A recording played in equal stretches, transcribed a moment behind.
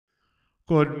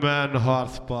Good man,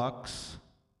 Hearthbox.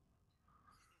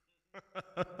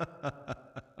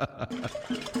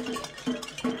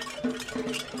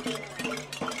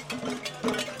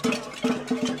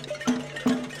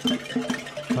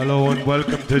 Hello and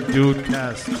welcome to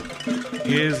DOODcast,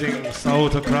 gazing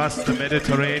south across the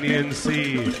Mediterranean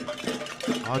Sea,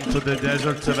 onto the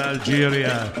deserts of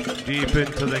Algeria, deep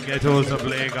into the ghettos of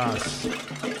Lagos.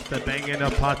 The banging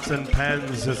of pots and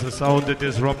pans is the sound of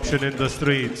disruption in the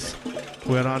streets.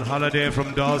 We're on holiday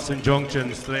from Dawson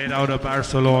Junction, straight out of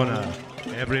Barcelona.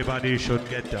 Everybody should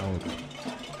get down.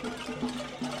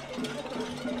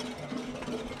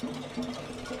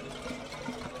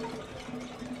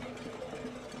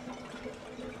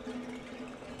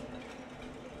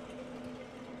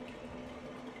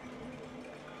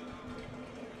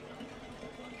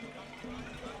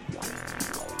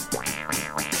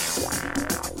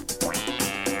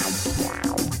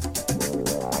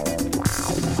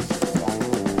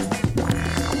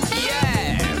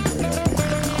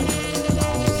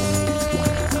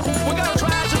 We got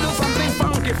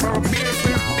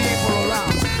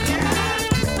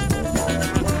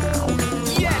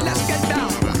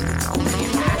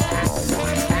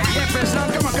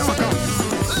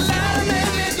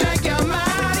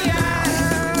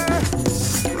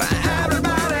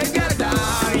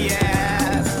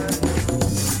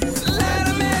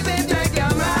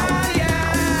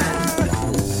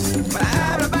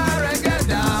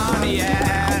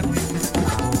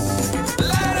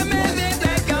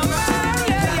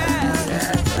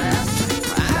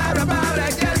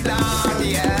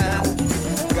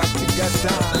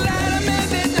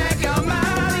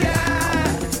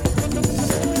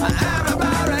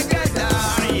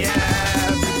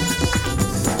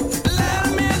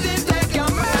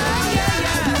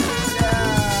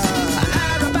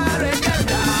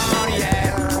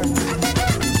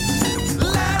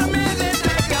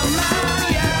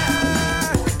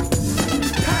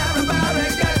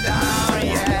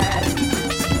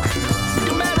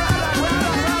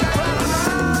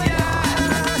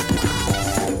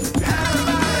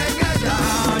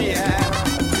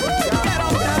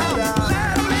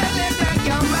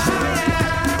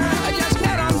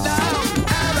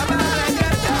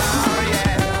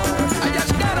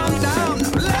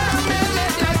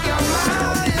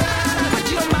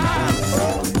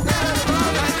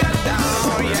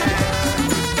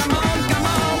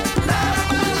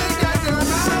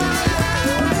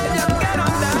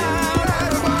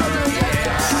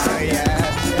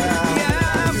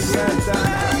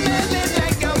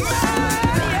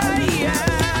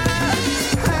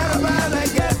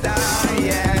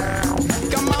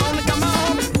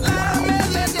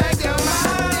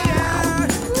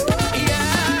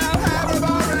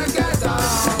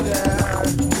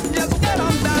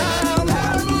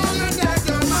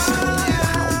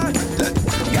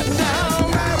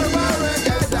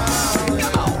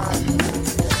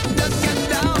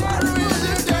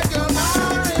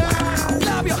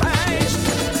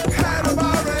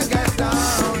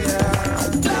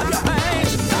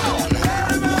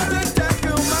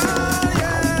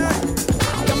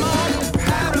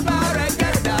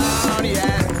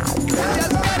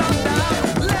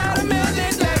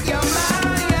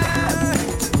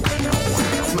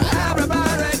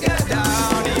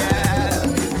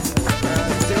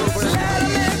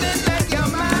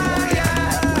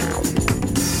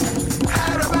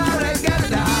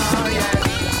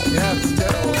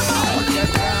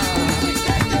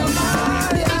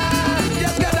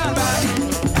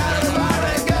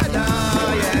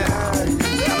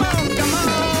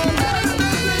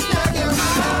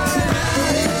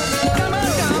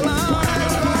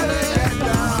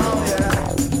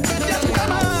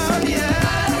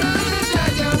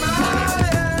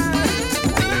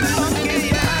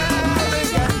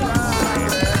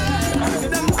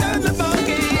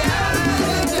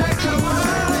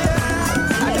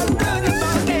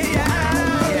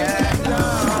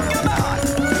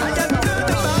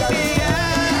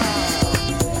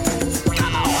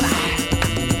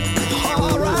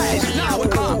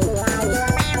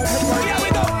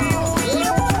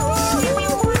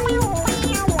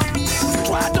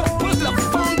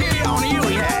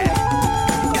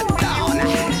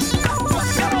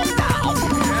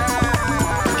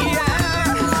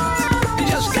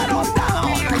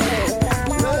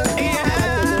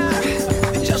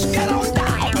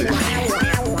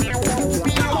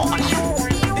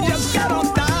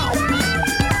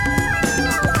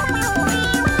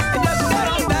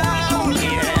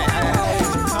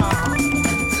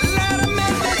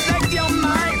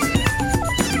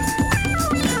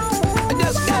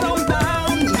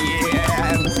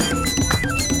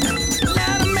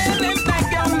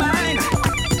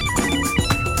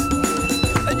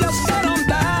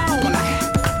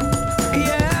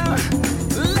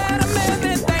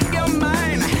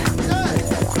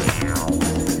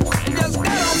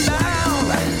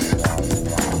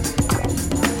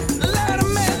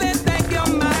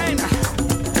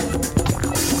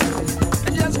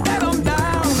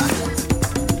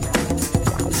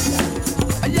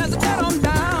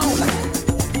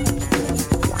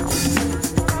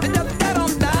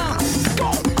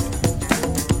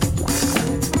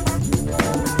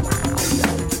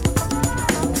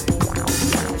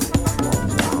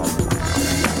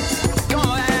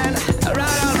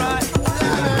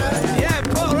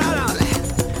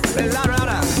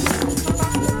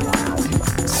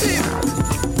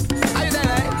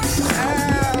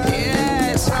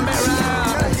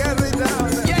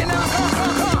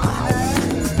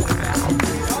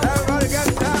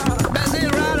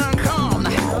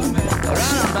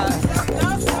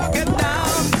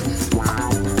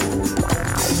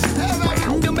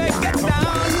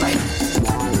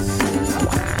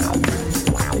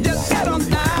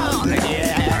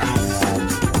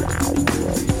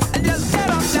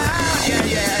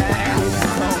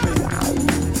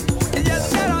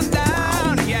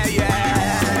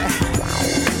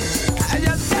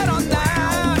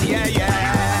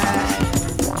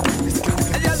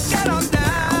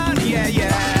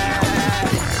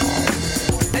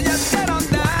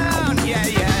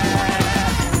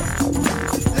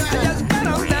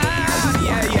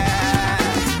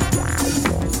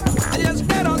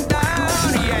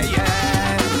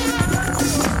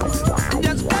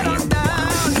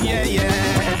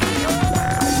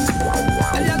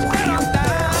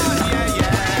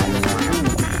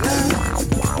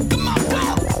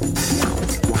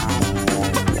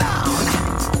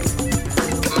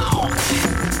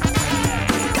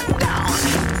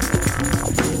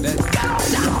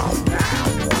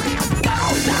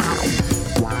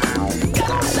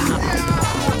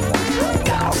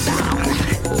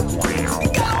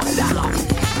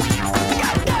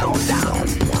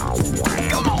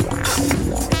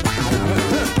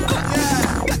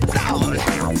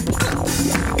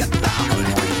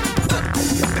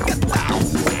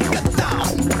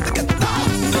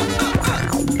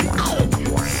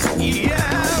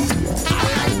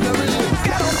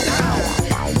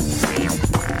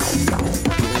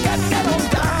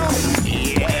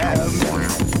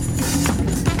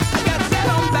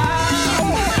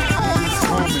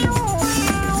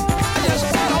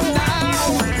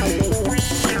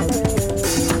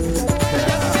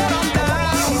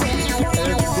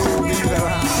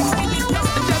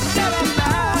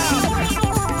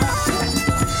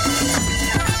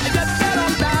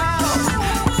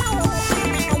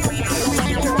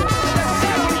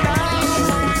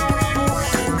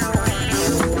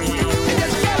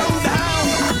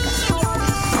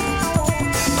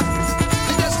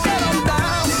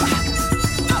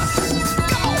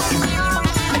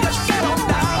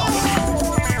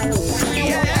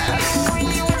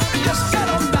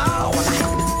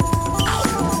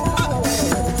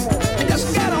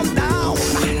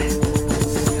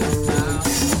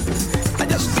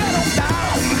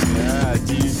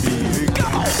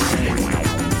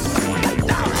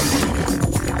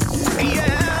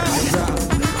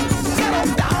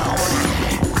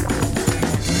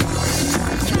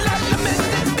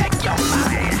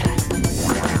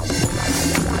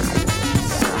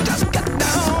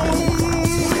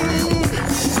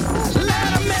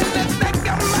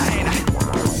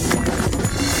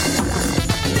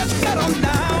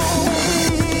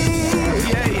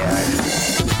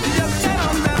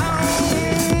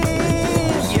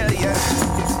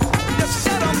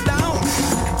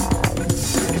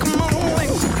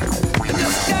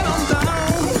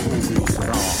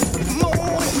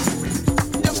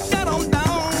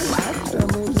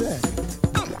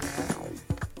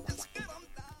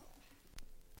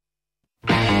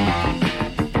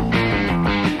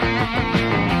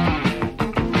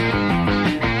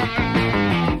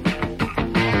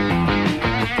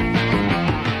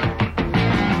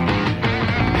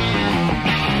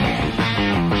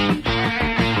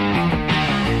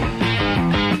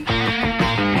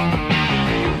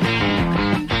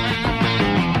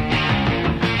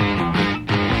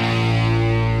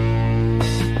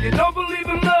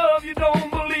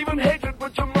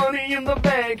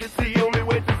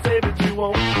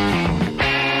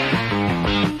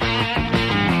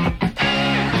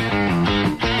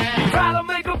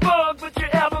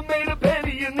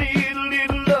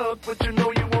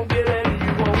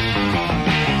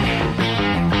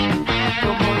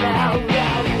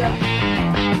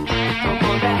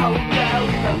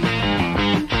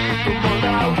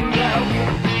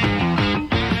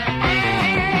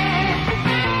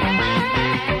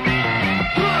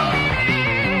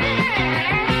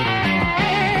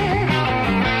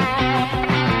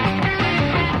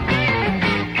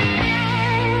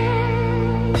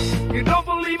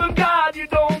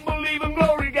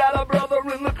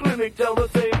Munich tell the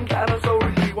same kind of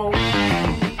story she won't.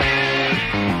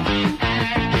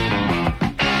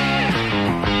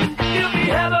 If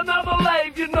you had another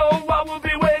life, you know I would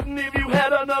be waiting. If you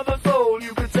had another soul,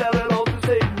 you could tell it all to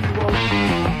Satan. You won't.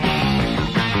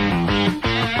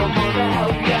 Come on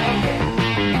out, yeah.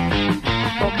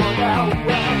 Come on out,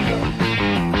 yeah.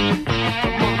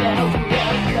 Come on out, yeah.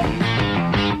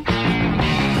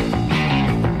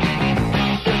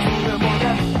 Just remember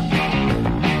that.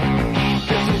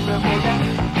 Just remember that.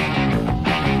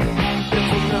 Just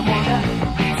remember that.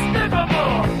 Stick 'em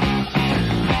up.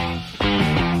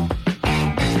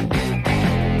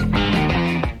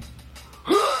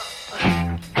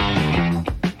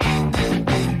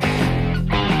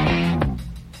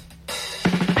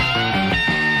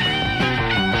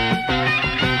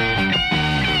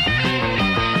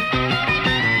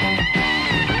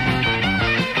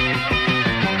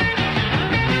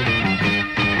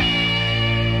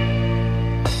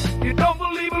 You don't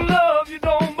believe in love, you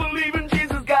don't believe in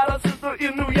Jesus. Got a sister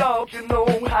in New York, you know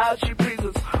how she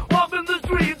pleases. Walking the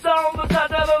streets on the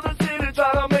side of the city,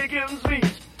 trying to make ends meet.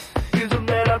 Isn't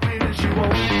that a pity she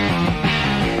won't?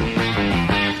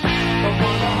 Come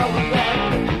on out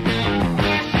loud.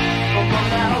 Come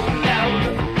on out loud.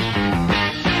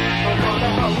 Come on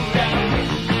out loud.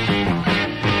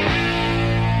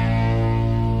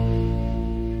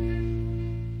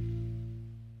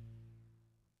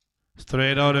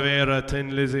 Straight out of Era,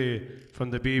 Tin Lizzy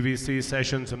from the BBC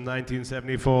sessions from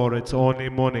 1974. It's Only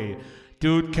Money.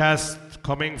 DOODcast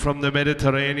coming from the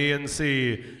Mediterranean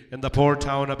Sea in the port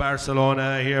town of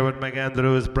Barcelona, here with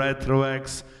McAndrews, Brad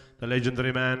Truex, the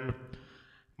legendary man,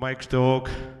 Mike Stoke,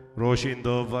 Roisin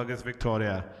Dove, August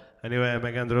Victoria. Anyway,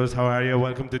 McAndrews, how are you?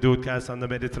 Welcome to DOODcast on the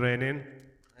Mediterranean.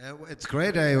 It's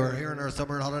great day. We're here on our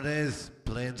summer holidays,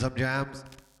 playing some jams.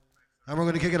 And we're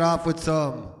going to kick it off with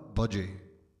some Budgie.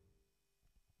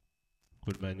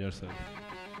 Good man yourself.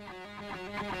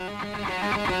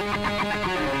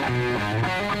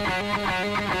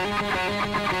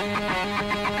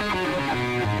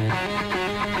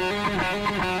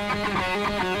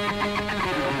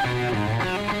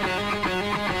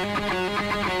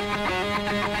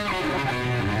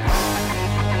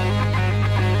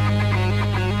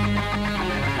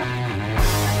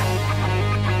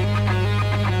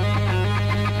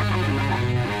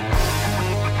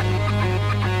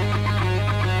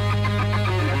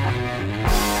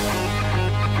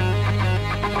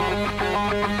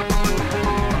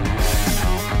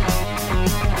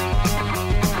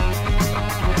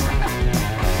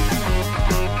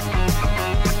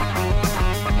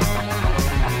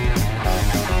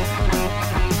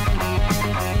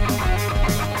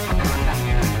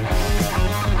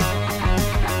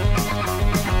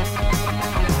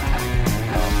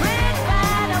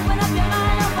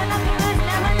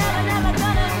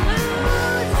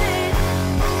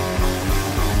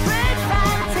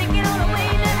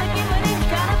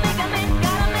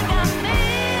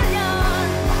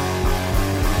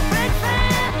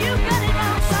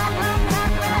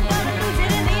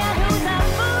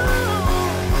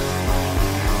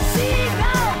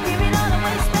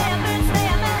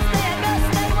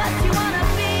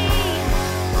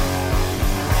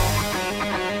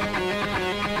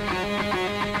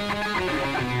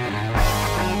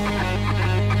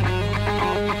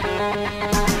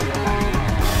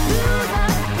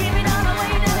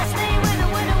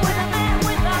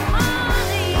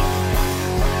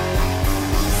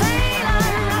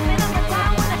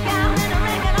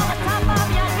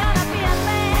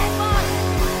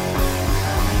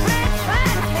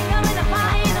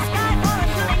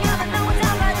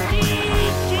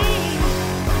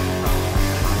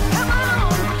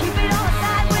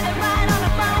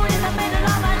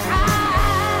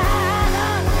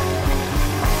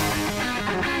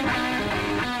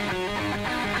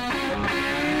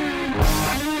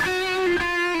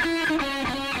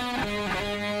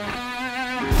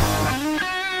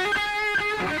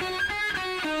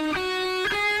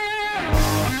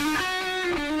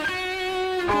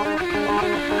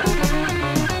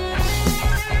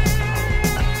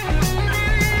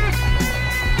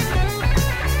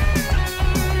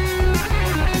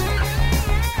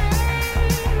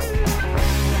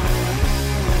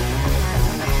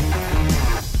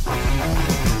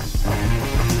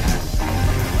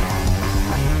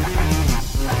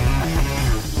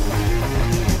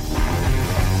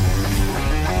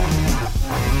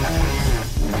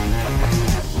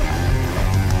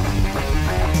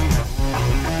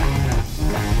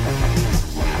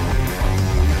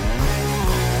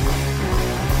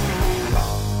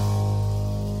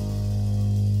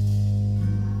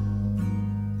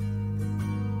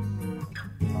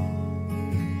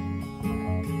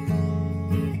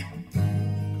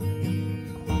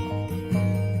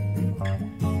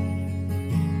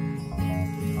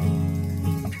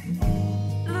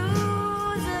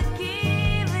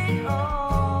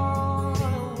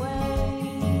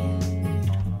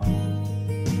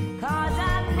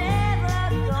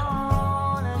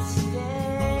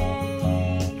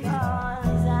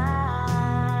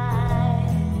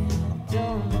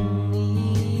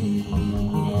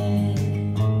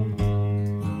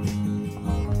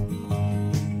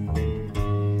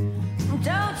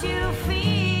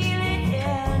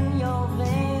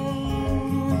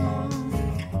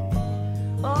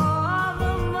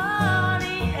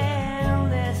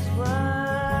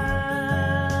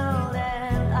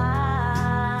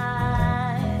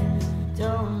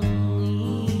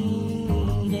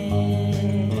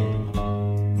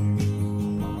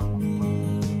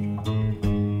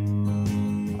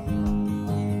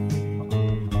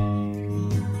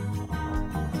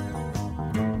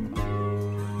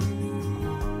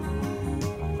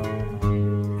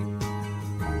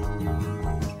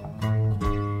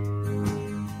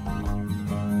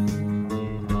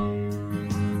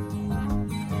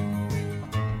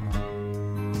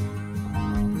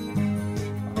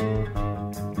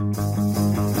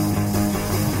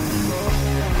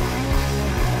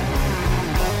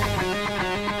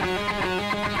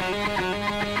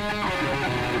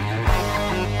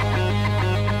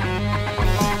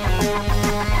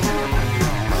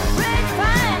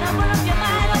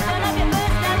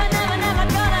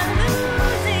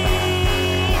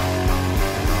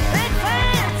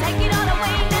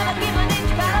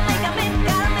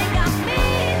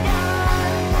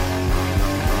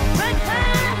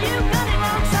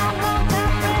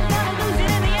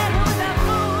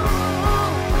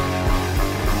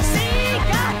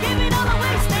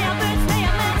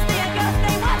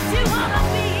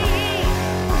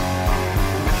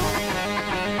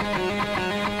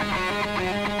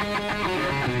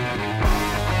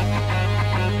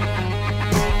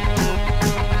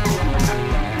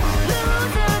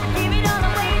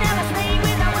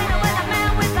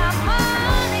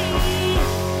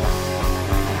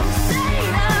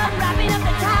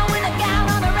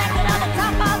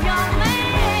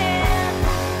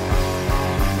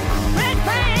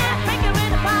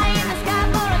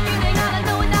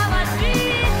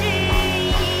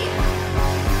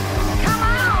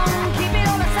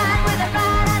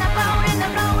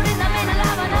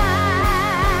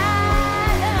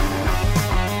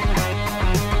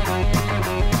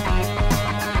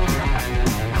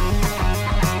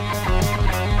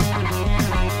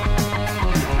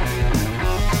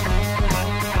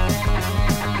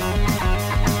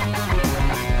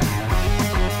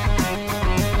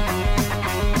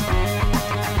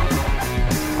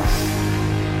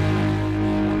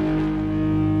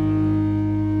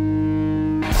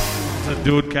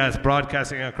 DOODcast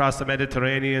broadcasting across the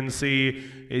Mediterranean Sea,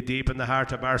 deep in the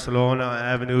heart of Barcelona,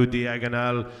 Avenue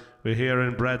Diagonal. We're here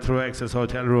in Breadthrough Access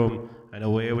Hotel Room, and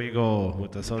away we go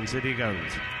with the Sun City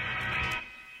Girls.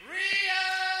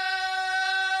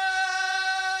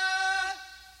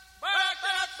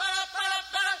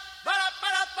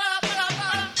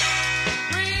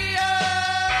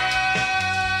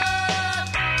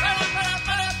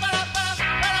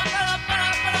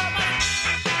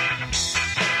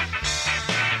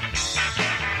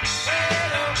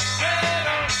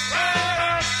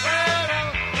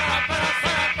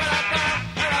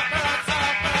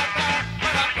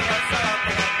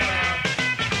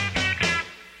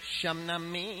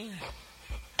 Shamnami,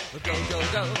 go go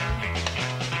go.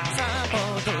 Sapo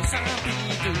do sapi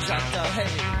do jata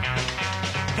hey.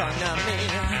 Kanami,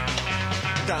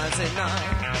 dazena.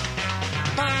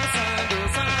 Basa do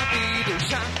sapi do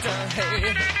jata hey.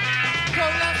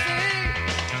 Kolasi,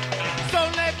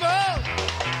 solebo.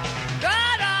 Da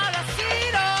da da si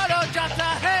do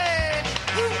jata hey.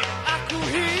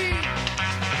 Akuhi,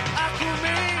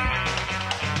 akumi.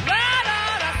 Da da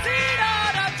da si do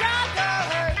jata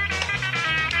hey.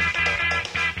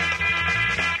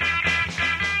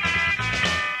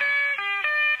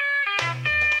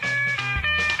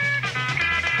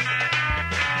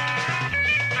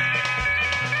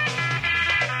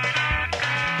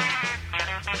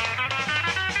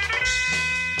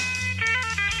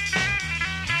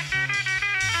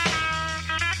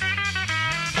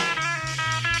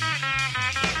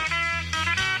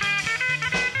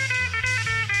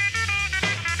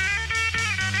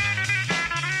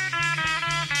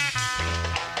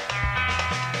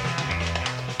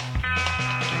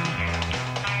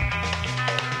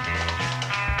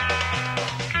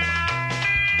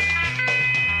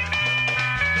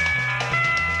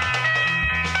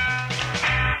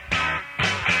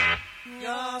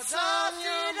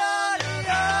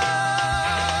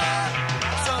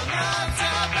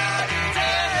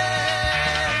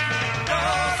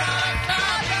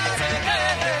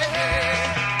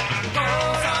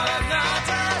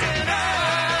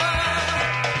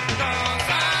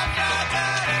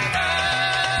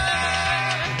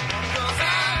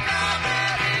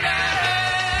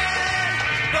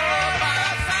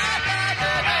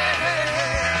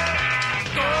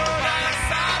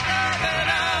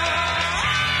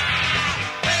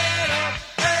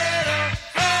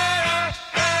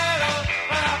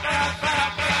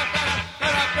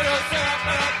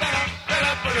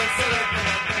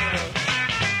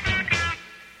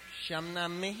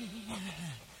 Shamnami,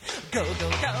 go go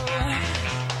go.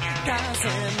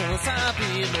 Kase no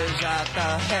sabi le jata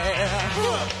hai.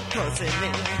 Kose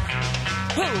ni,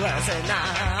 hua se na.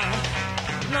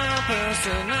 Na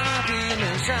pose na bi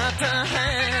le jata hai.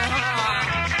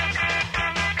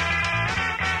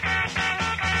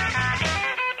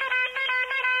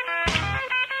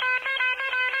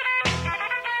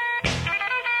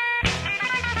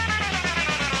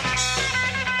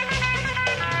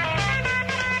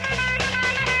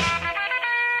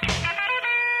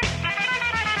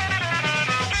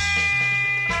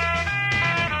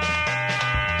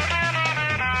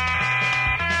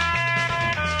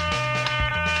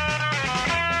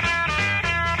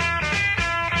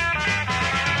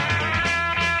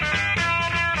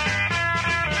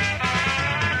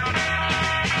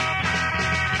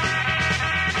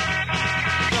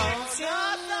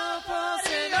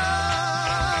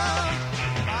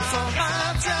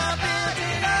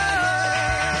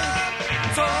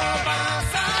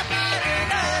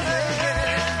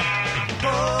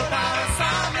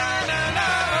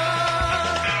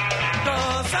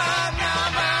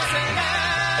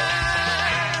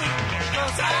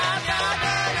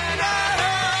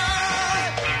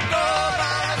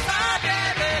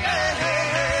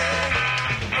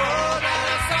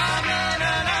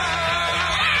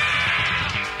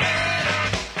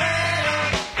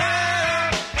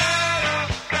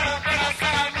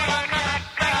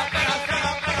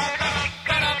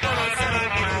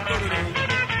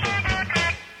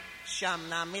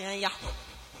 Shamnami,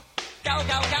 go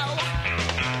go go.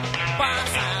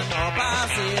 Basa no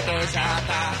basi do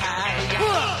jata hai.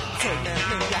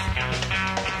 Tsunami,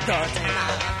 go tena.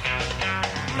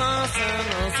 Masa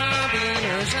no sabi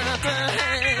no jata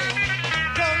hai.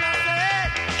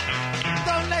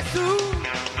 Don't let su.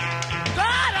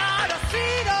 Gara do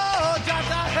sido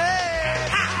jata hai.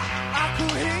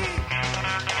 Akuhi,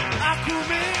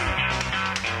 akumi.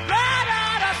 Gara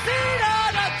do sido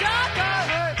jata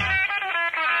hai.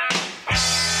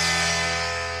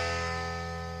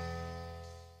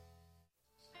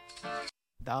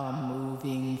 The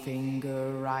moving finger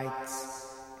writes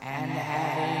and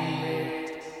having writ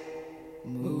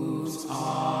moves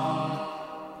on.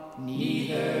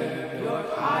 Neither your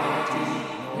piety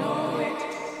nor wit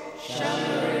shall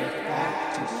lure it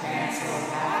back to cancel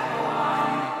half a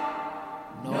line,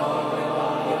 nor will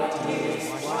all your tears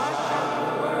wash out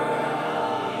the word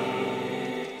of it.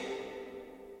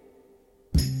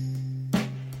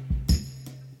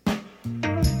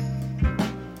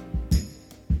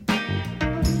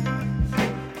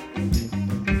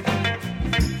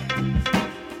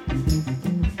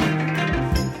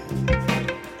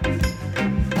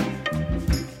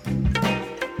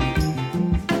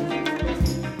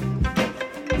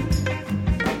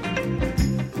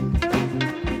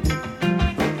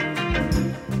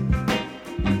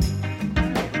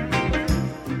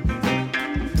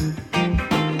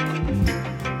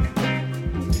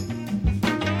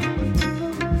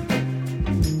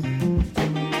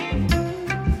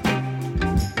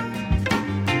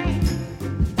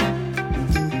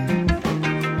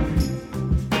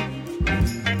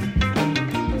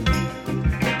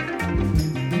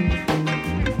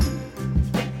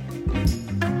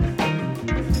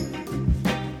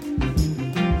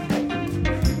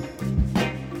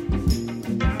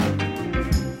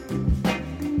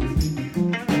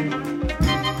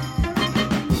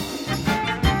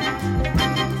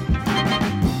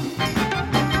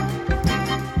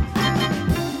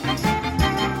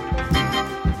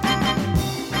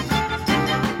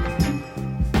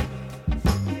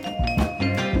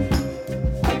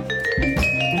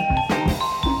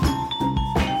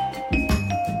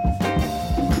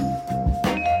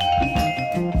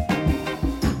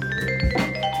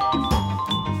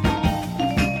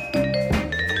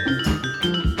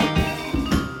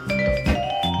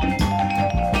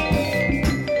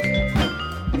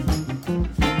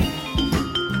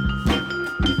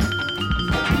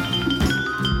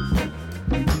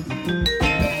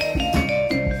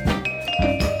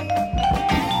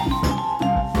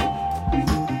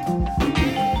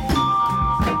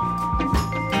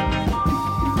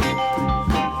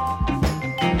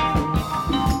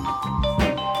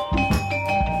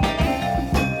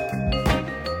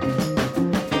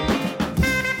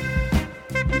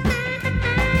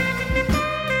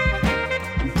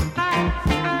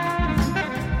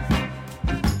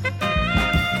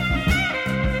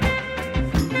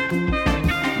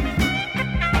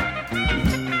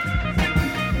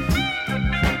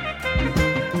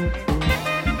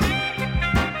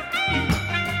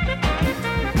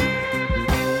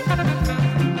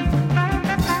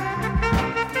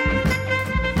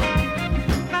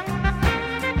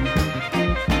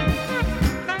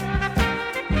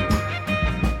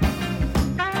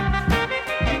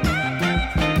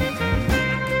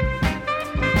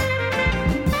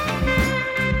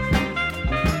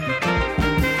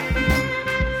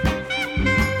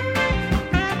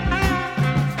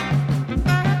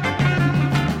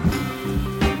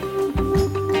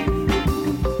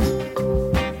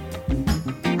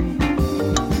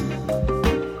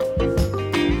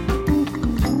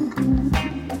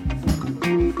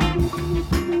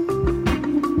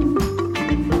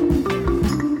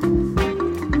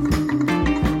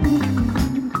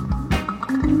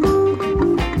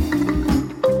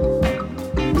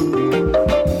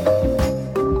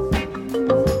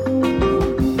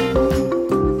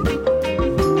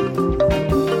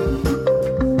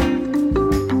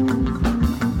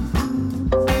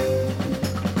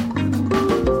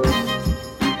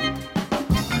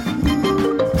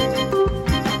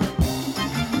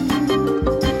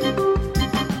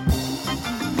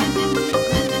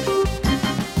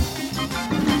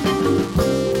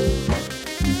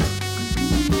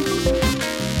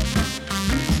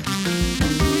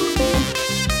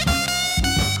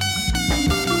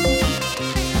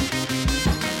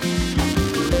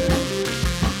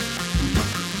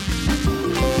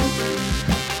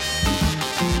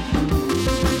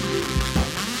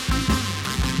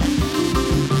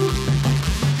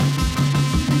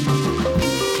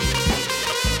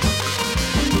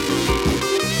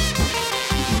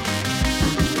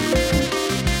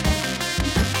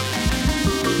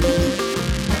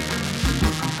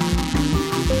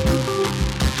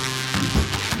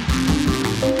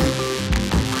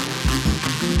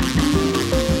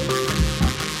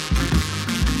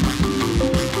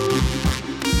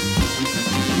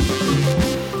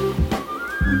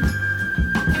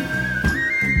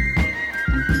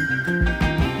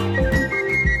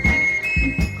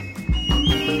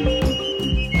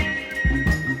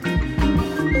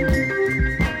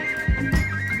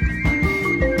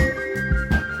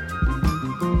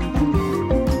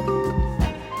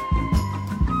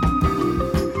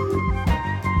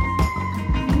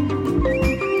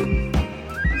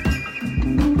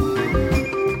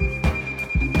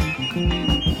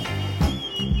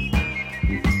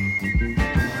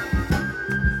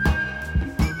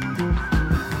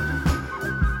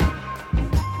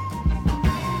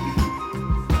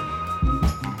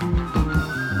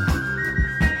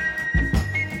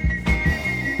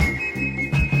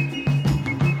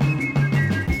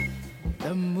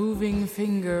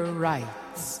 finger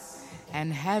writes,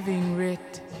 and having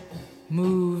writ,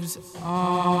 moves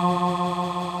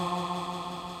on.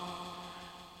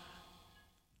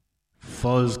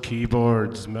 Fuzz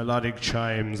keyboards, melodic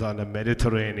chimes on the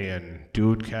Mediterranean.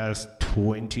 Dudecast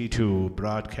 22,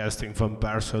 broadcasting from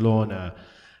Barcelona.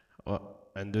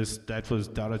 And that was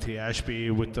Dorothy Ashby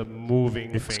with the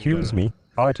moving Excuse finger. me,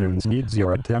 iTunes needs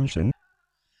your attention.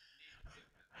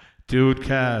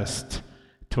 Dudecast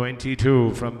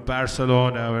 22 from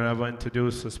Barcelona, where I want to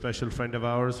introduce a special friend of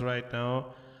ours right now.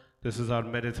 This is our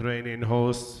Mediterranean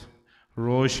host,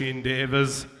 Roisin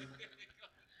Davis.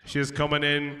 She's coming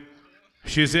in.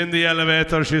 She's in the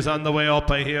elevator. She's on the way up,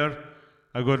 I hear.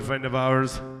 A good friend of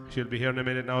ours. She'll be here in a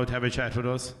minute now to have a chat with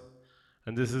us.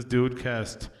 And this is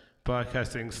Dudecast,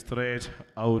 broadcasting straight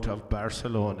out of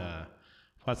Barcelona.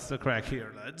 What's the crack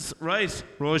here, lads? Right,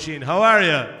 Roisin, how are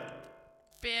you?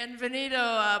 Bienvenido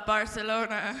a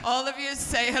Barcelona. All of you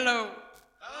say hello.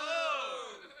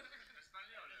 Hello!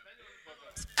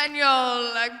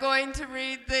 Espanol. I'm going to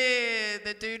read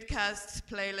the Dudecast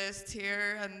playlist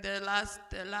here, and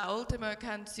la última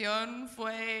canción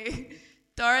fue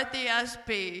Dorothy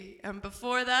Ashby, and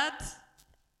before that,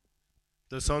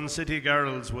 The Sun City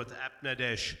Girls with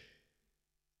Apnadesh.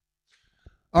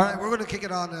 All right, we're going to kick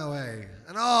it on now, eh?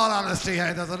 In all honesty,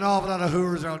 there's an awful lot of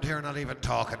hoovers around here not even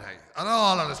talking, In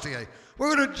all honesty,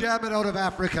 we're going to jam it out of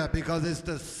Africa because it's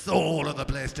the soul of the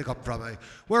place to come from,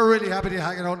 We're really happy to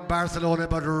hang out in Barcelona,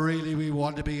 but really we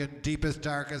want to be in deepest,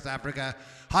 darkest Africa,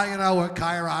 hanging out with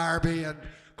Kyra Arby and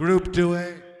Group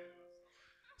 2,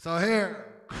 So here,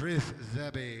 Chris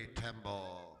Zebby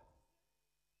Tembo.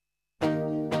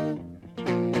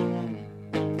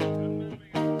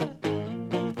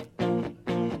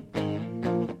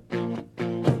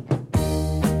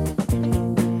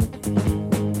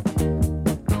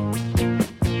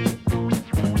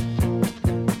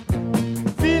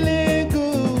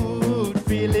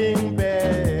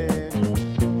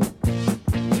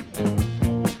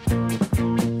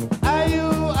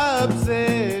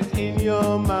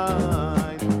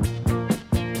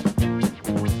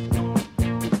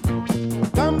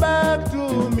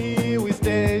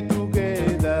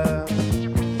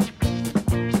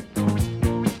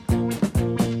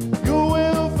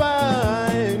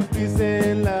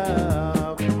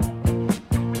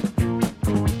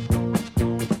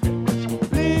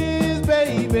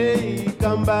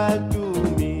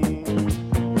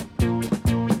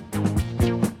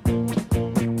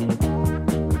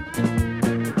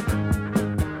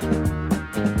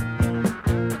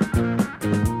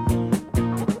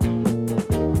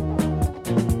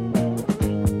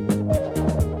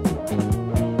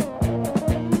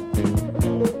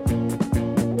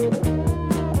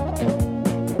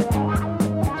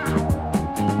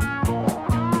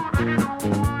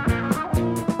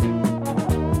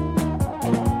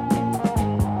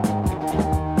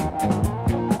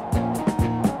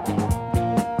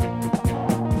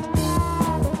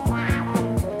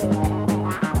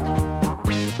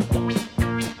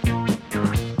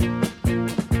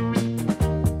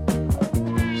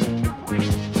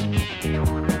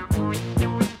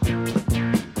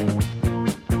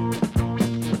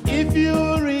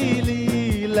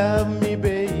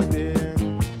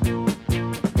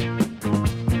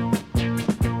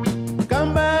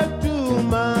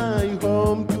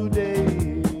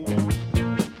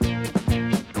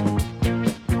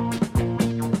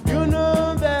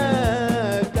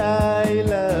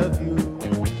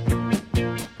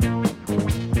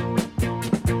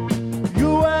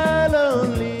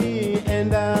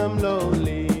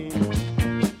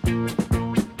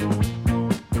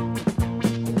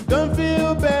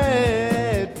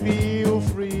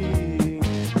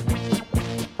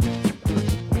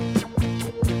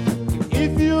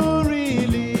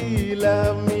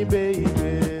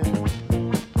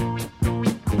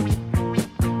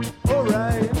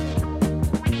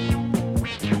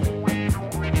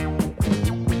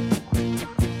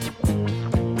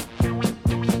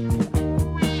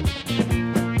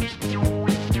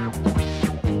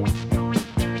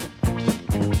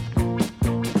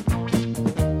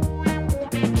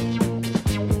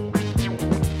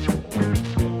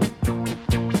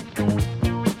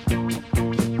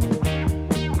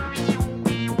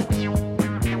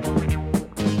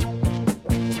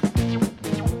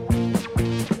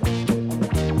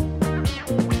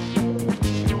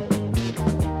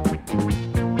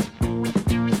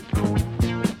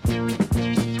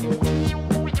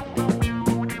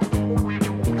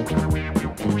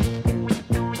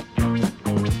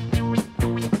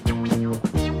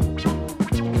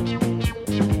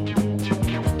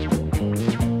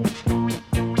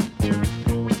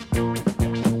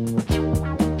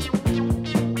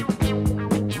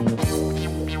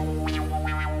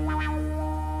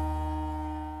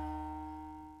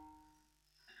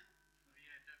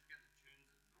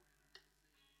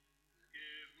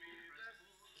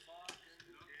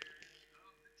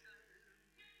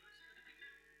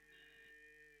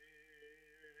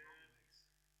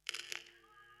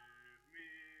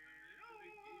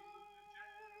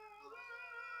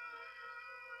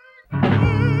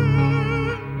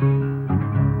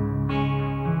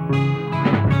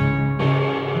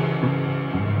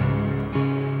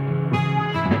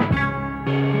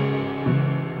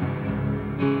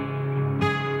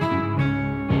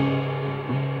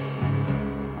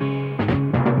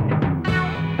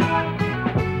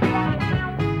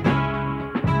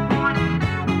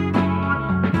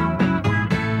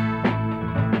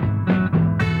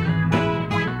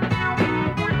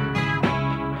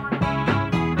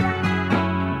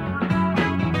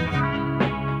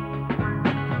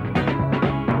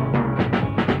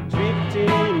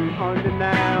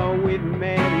 with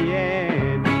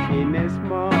Marianne in a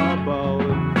small boat,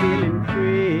 feeling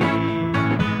free.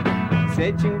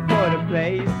 Searching for the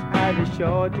place at the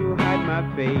shore to hide my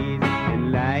face,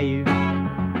 and life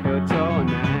felt so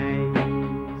nice.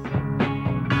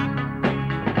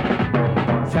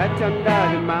 Sat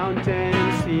under the mountain,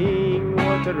 seeing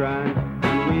water run,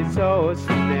 and we saw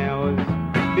snails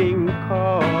being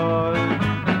caught.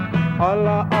 All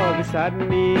of a sudden,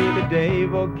 the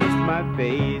devil kissed my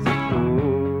face.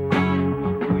 Ooh,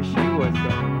 she was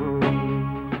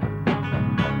gone.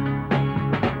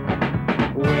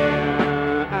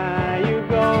 Where are you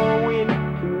going,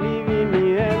 leaving me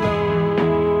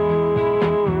alone?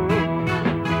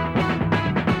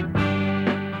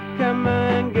 Come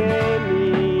and get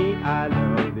me out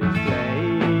of this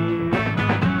place.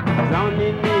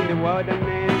 Drowning in the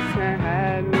wilderness, I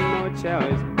had no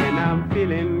choice, and I'm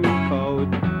feeling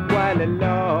cold while I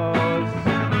lost.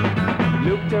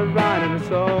 Looked around and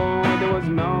saw there was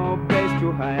no place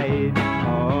to hide.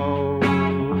 Oh,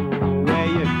 where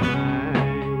you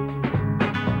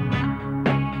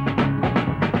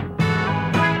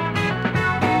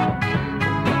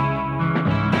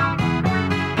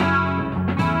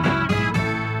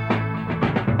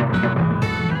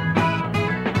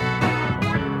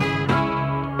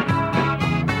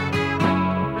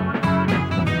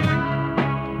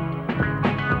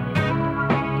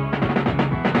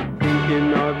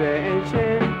the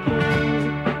ancient kings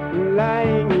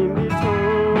lying in the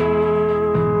tomb.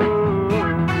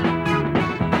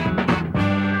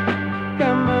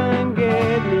 Come and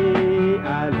get me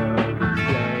out of this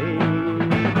place.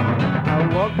 I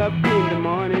woke up in the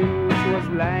morning, she was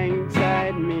lying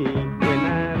beside me. When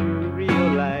I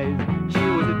realized she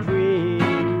was a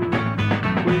dream,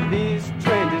 with this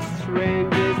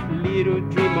strangest little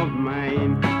dream of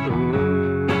mine,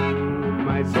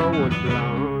 my soul was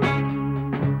blown.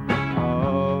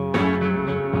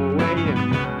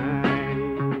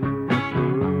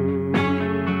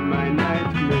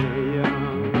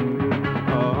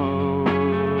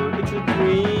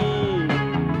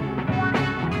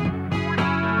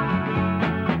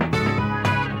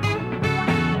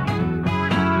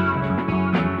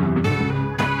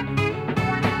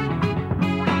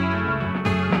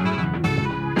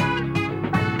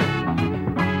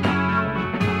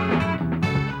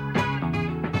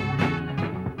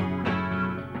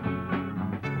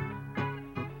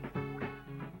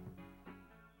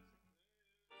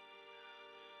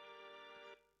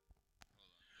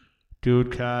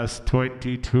 DOODcast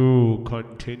 22,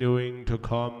 continuing to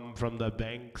come from the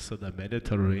banks of the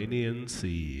Mediterranean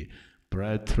Sea.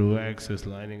 Brad Truex is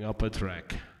lining up a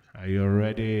track. Are you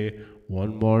ready?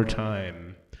 One more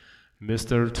time.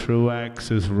 Mr.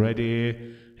 Truex is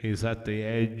ready. He's at the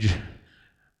edge.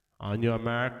 On your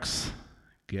marks,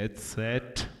 get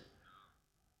set.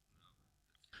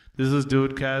 This is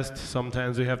DOODcast.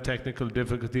 Sometimes we have technical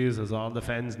difficulties, as all the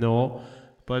fans know,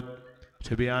 but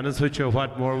to be honest with you,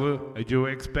 what more would you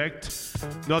expect?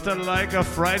 Nothing like a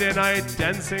Friday night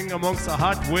dancing amongst a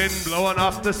hot wind blowing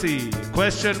off the sea.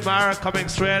 Question mark coming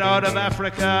straight out of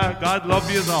Africa. God love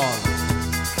yous all.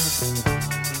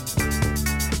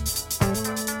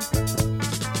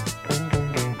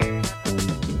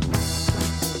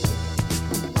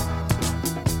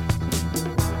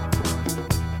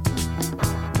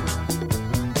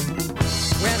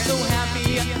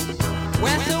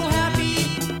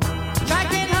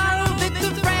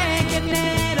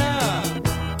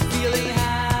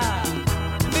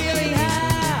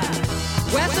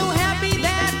 We're so happy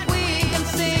that we can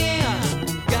sing.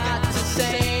 Got to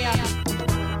say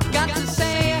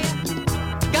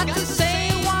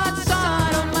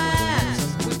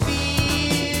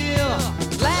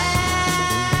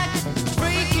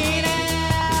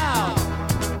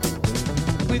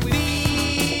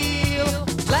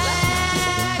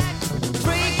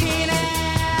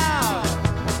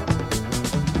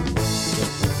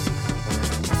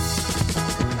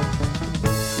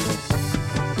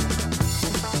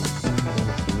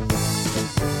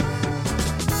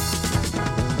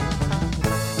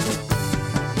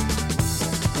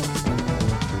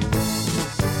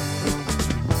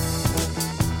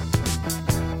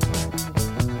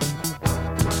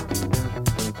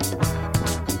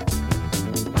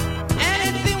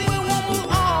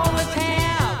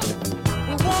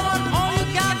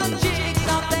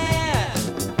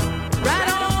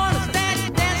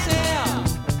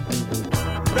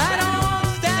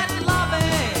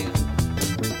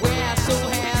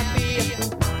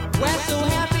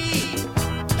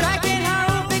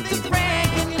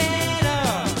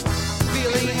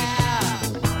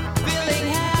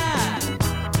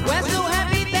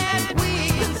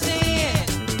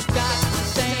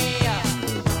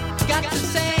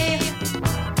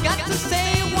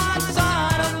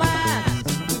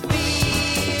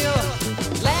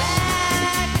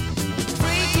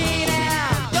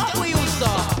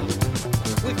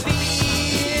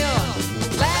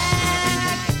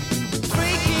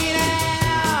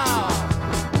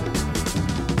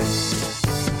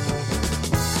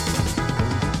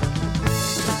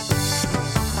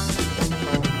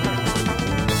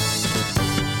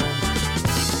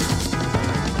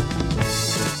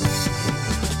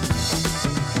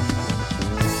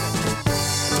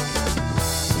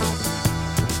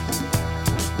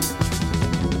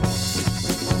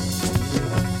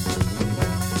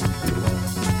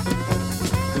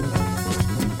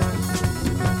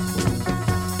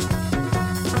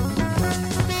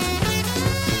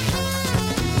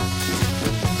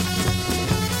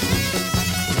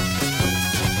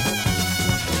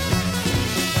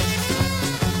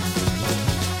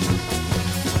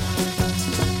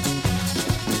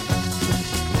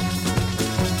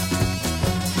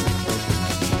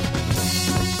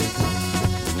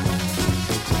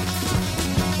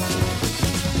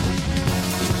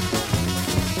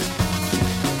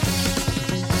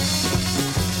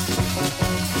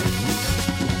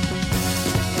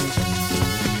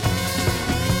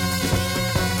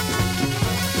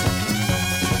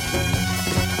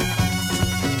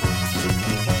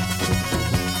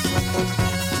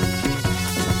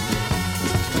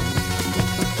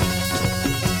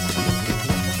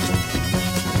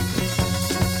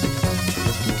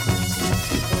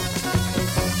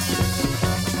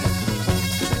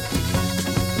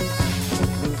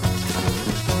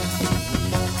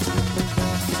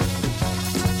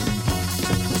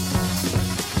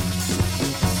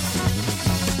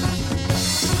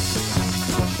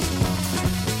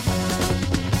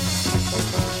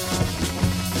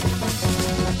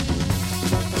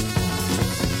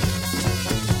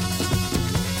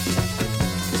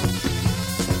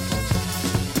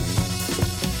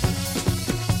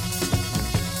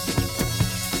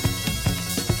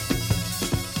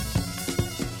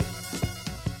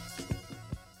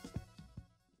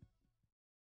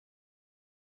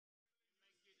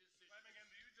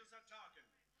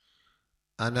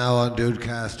And now on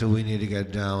DOODcast, we need to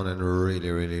get down and really,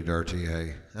 really dirty,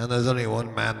 eh? And there's only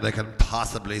one man that can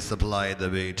possibly supply the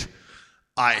beat.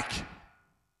 Ike.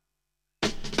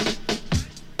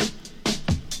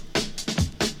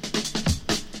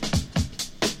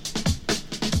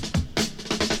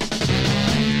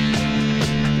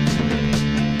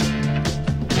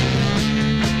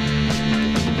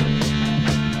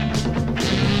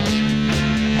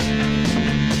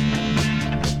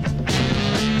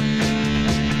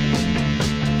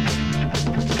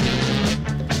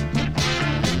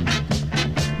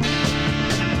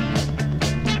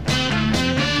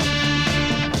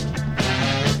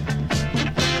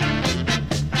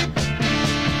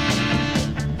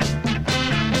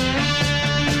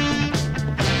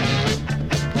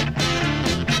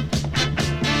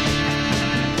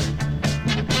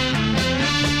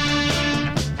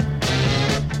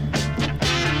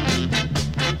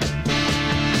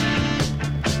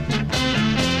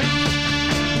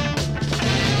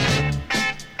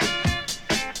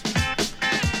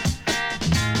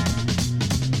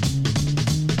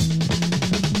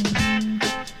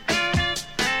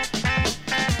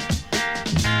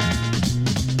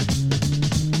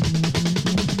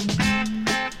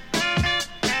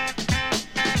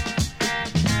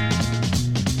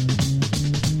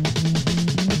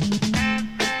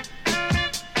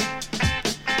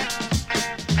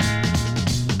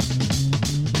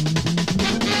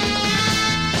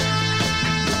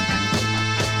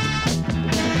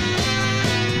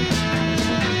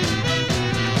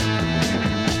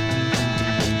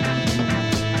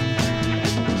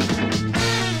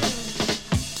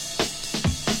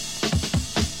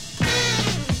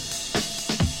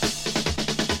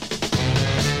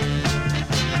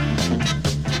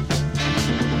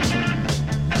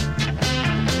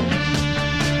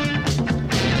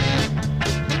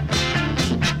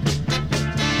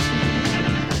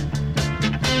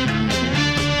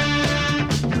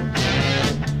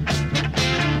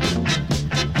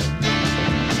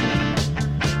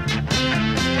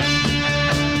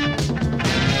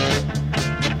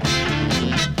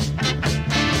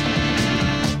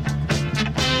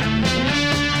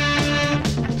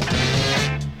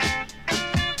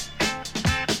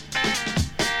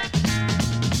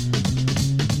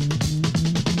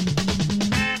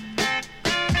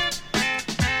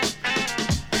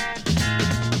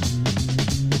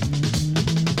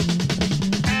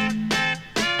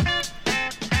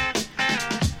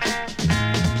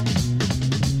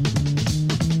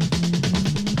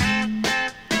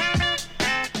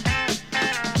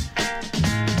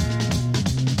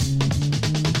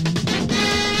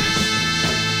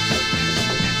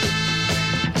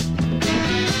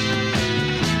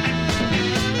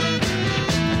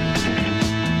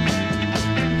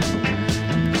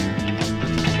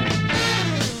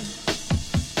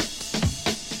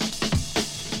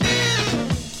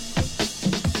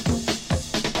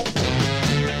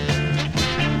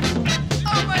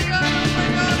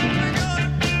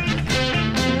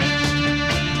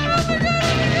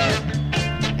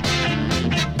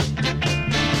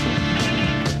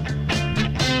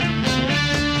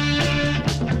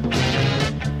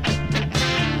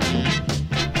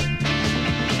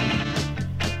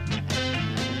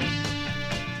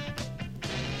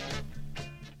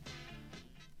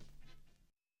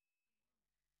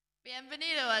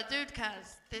 Bienvenido a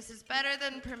DOODcast. This is better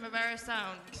than Primavera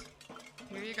Sound.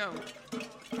 Here you go.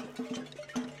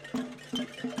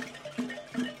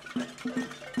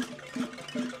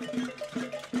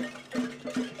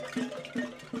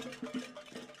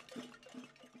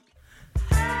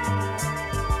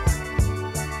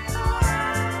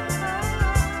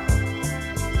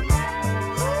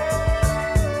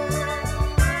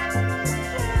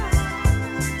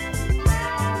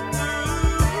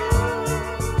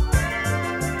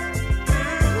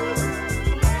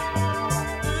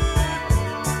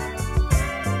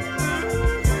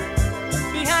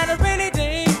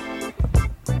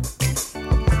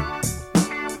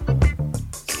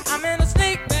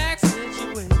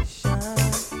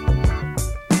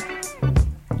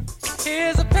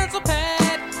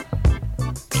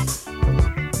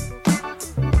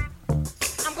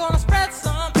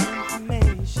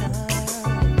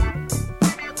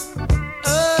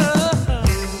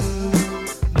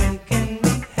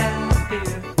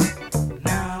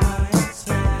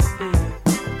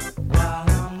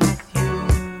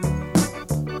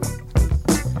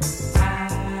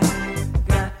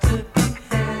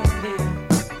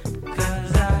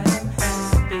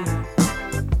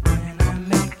 When I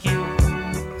make you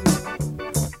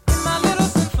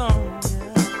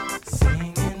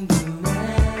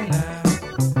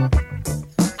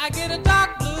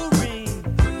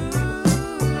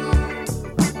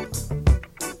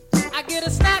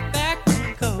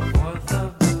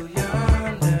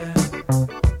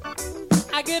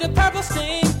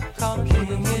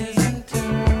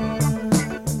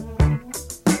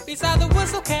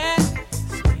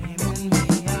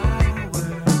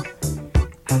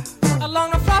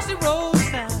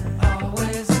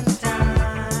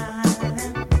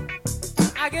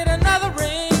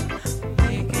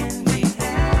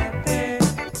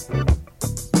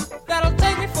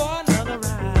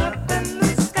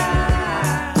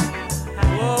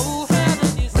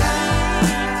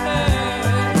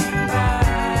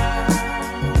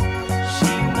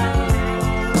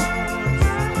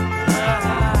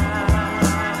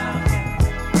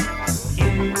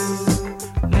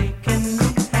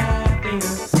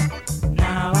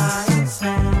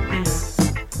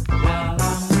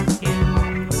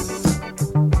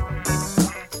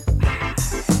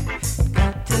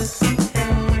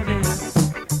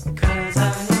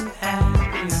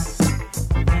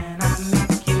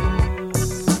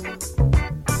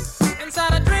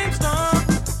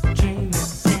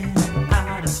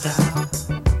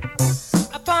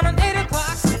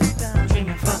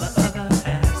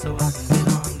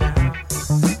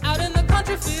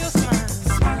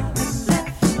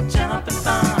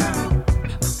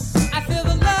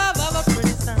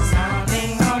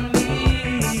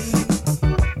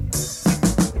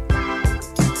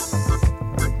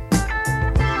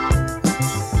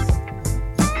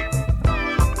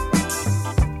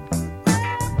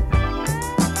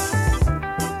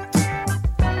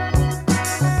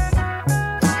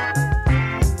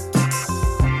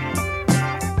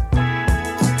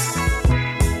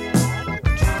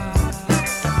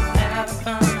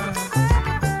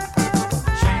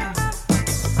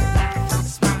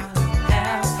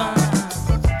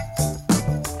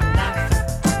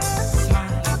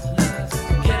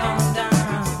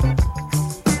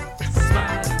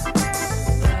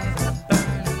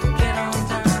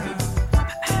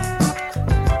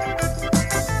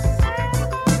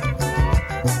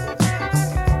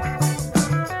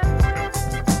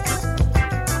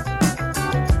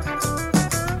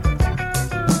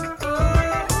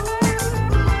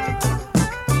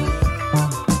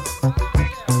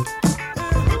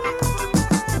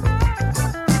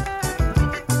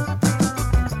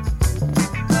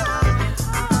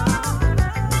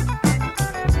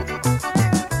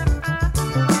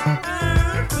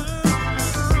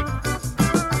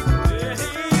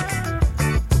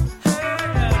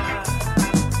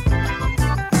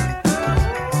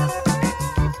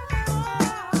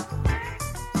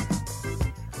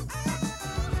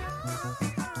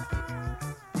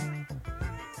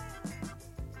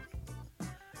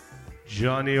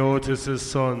Johnny Otis's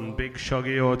son, Big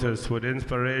Shuggy Otis, with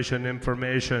inspiration,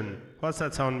 information. What's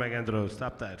that sound, Megandro?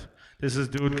 Stop that. This is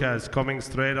DOODcast coming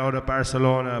straight out of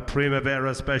Barcelona,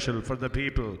 Primavera special for the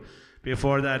people.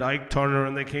 Before that, Ike Turner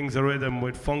and the Kings of Rhythm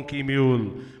with Funky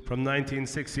Mule from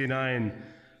 1969.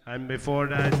 And before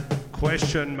that,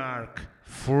 Question Mark,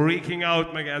 Freaking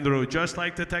Out, Megandro, just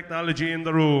like the technology in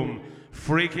the room.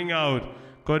 Freaking Out.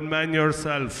 Good man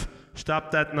yourself.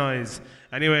 Stop that noise.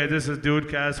 Anyway, this is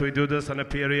DOODcast. We do this on a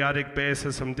periodic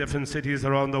basis from different cities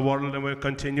around the world, and we're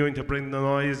continuing to bring the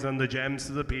noise and the gems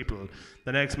to the people.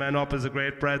 The next man up is a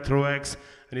great Breakthrough X,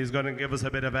 and he's going to give us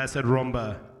a bit of acid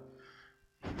rumba.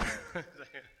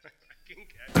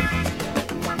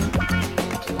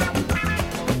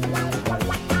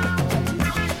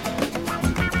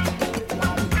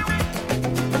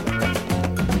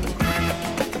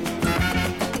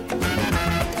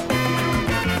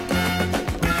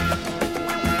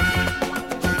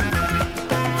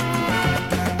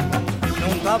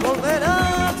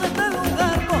 Volverás a este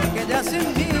lugar porque ya sin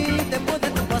mí te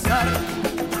puedes pasar.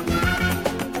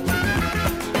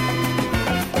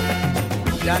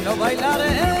 Ya no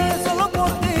bailaré solo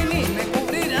por ti ni me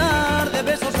cubrirás de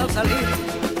besos al salir.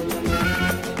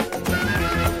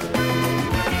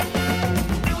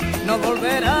 No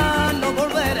volverás, no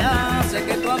volverás, sé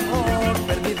que tu amor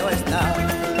perdido está.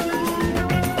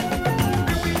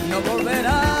 No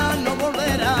volverás, no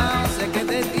volverás, sé que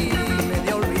de ti me he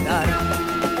de olvidar.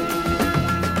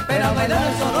 Pero a bailar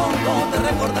el sorongo te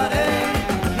recordaré,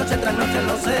 noche tras noche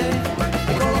lo sé,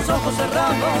 y con los ojos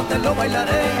cerrados te lo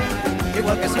bailaré,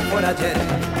 igual que si fuera ayer.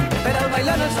 Pero al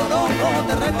bailar el sorongo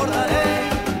te recordaré,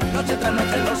 noche tras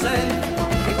noche lo sé,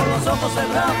 y con los ojos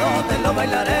cerrados te lo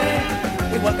bailaré,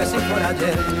 igual que si fuera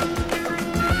ayer.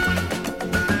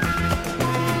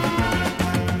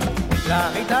 La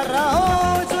guitarra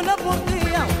hoy suena por ti,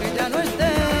 aunque ya no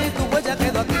esté, tu huella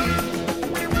quedó aquí.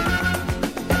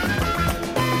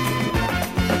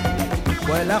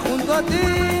 Vuela junto a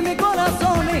ti mi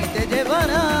corazón y te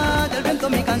llevará del viento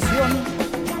mi canción.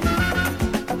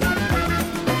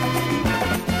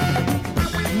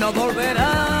 No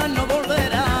volverá, no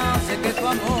volverá, sé que tu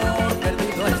amor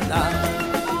perdido está.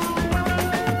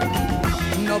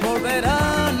 No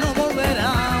volverá, no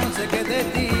volverá, sé que de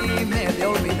ti me he de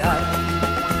olvidar.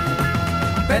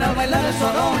 Pero al bailar el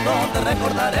sorongo te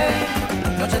recordaré,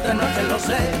 noche tras noche lo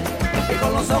sé, y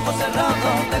con los ojos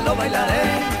cerrados te lo bailaré,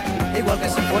 igual que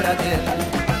si fuera ayer.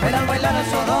 Pero al bailar el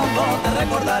sorongo te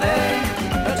recordaré,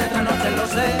 noche tras noche lo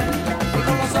sé, y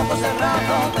con los ojos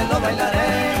cerrados te lo bailaré,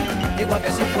 igual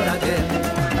que si fuera ayer.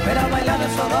 Pero al bailar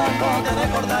el sorongo te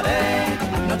recordaré,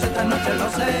 noche tras noche lo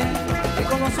sé, y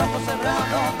con los ojos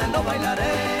cerrados te lo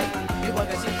bailaré, igual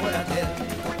que si fuera ayer.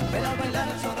 Pero al bailar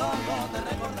el sorongo te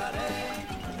recordaré,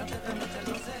 noche tras noche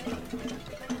lo sé.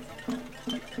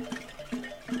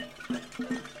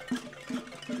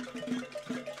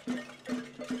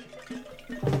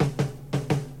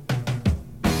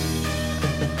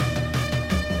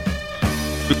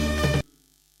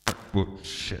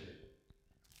 Shit.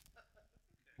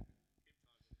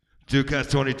 DOODcast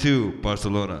 22,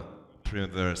 Barcelona,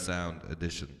 Primavera Sound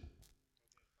Edition.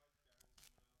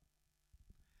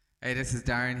 Hey, this is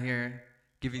Darren here,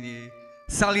 giving you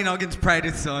Sally Noggin's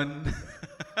proudest son,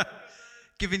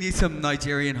 giving you some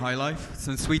Nigerian high life,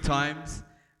 some sweet times,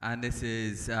 and this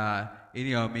is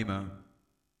Inyo Mimo.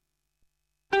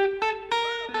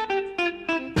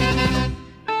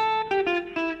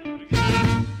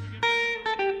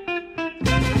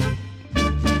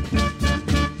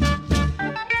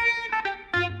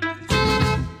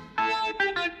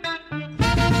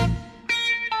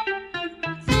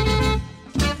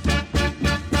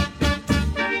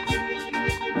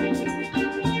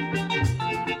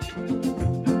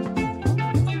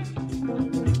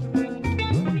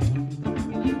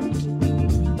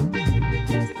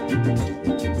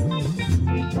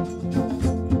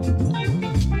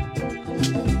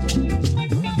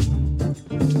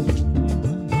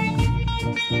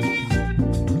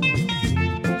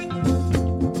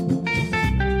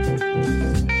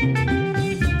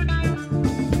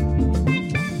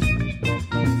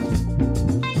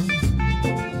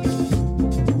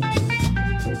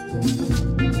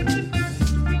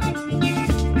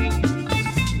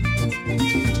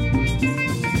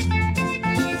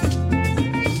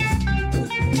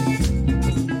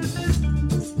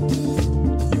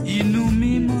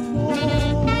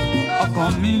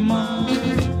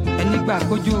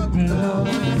 Kójógun lọ,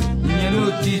 ìyẹn ló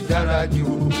ti dára jù.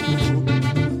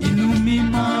 Inú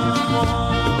mímọ́,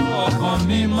 ọkàn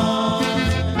mímọ́,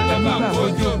 ẹ̀bá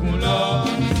kójógun lọ,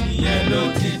 ìyẹn ló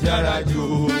ti dára jù.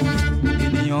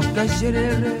 Ènìyàn kẹ́ ṣe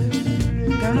rere,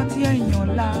 kẹ́rántí èèyàn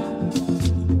la,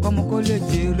 kọ́mọ kó lè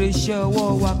jèrè iṣẹ́ ọwọ́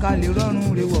wa ká lè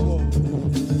rọrùn rè wọ̀.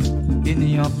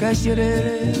 Ènìyàn kẹ́ ṣe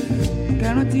rere,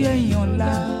 kẹ́rántí èèyàn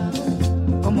la,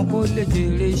 kọ́mọ kó lè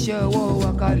jèrè iṣẹ́ ọwọ́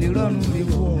wa ká lè rọrùn rè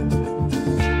wọ̀.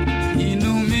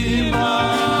 Inú mímọ́,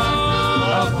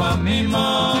 ọkàn mímọ́,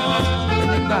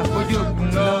 nígbà kójógun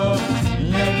lọ,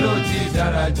 ìyẹn ló ti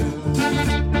dára jù.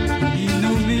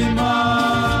 Inú mímọ́,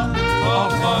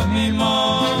 ọkàn mímọ́,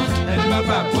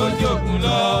 nígbà kójógun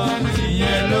lọ,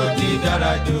 ìyẹn ló ti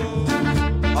dára jù.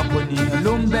 Ọ̀pọ̀ ènìyàn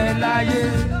ló ń bẹ láyé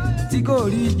tí kò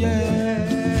rí jẹ,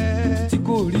 tí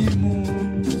kò rí mu,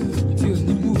 tí ò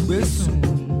ní bùgbé sùn.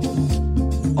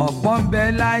 Ọ̀pọ̀ ń bẹ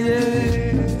láyé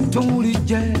tó ń rí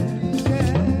jẹ,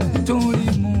 tó ń rí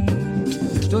mu,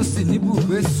 tó sì ní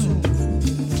bùgbé sùn.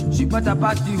 Ṣùgbọ́n tá a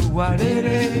bá ti hùwà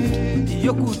rere,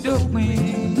 ìyókù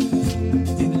dópin.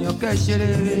 Ènìyàn kẹ́ ṣe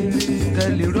rere, kẹ́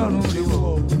lè rọrùn rè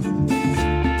wọ̀.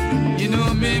 Inú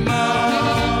mímọ́,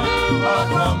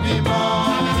 ọkàn mímọ́,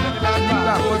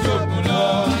 nígbà kójógun lọ,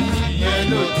 ìyẹn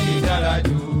ló ti dára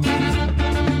jù.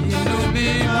 Inú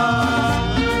mímọ́,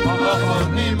 ọkàn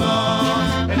mímọ́,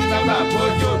 nígbà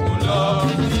kójógun lọ,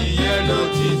 ìyẹn ló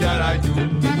ti dára jù.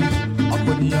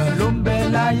 Ọ̀pọ̀ ènìyàn ló ń bẹ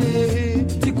láyé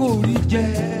tí kò rí jẹ,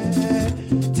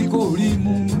 tí kò rí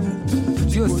mu,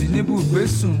 tí ò sì ní bùgbé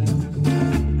sùn.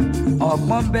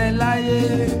 Ọ̀pọ̀ ń bẹ láyé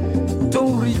tó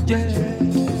ń rí jẹ,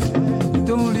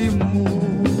 tó ń rí mu,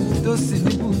 tó sì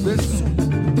ní bùgbé sùn.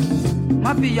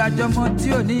 Má fi ìyà jọmọ tí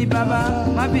ò ní bàbá,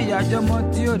 má fi ìyà jọmọ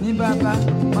tí ò ní bàbá,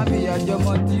 má fi ìyà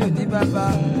jọmọ tí ò ní bàbá,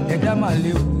 ẹ̀dá mà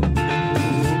léwu.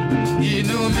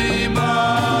 Inú mímọ́,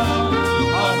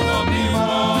 ọkàn mímọ́,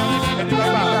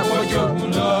 nígbà kójógun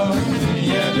lọ,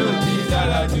 ìyẹn ló ti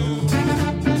dára jù.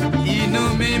 Inú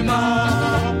mímọ́,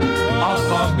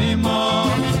 ọkàn mímọ́,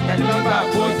 nígbà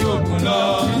kójógun lọ,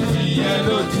 ìyẹn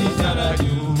ló ti dára jù.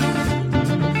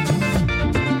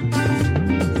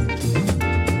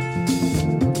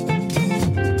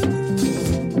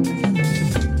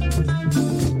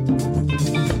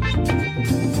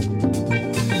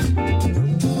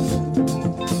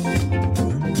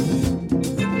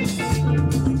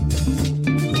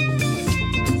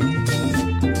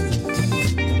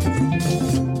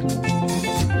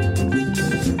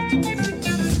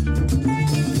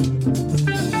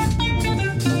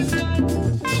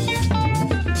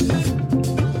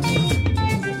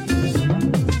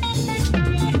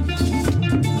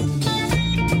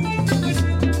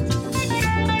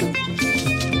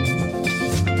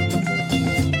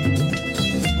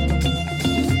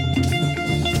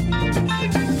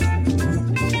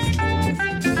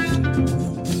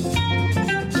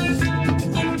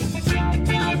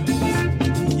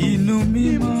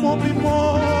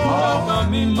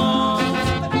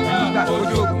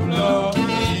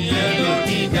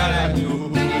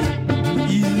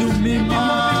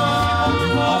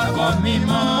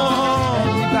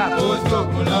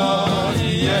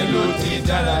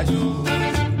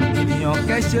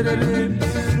 ṣe rere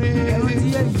ẹ̀rọ tí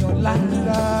èèyàn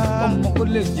lára ọmọ kó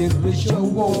lè jèrè iṣẹ́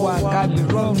owó wa ká lè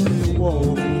rọrùn lè wọ̀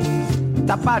ọ́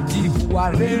tábàdì ìwà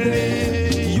rere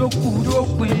yòókù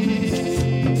dópin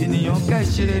ènìyàn kẹ́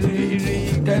ṣe rere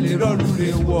kẹ́ lè rọrùn lè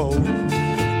wọ̀ ọ́.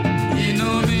 Inú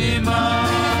mi mọ́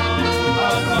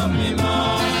ọkàn mi mọ́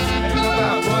ẹ̀ka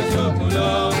àpọ̀jù kù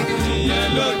lọ ìyẹn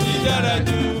ló ti dára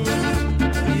jù.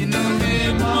 Inú mi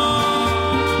mọ́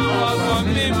ọkàn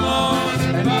mi mọ́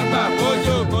ẹ̀ka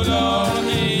àpọ̀jù kù lọ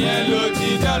ìyẹn ló ti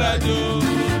dára jù.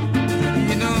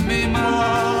 Inú mi mọ́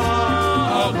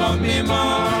ọkàn mi mọ́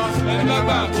ẹ̀ka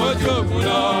àpọ̀jù kù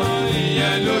lọ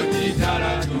ìyẹn ló ti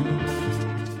dára jù.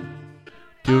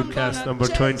 DOODcast number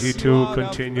 22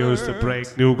 continues to break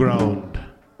new ground.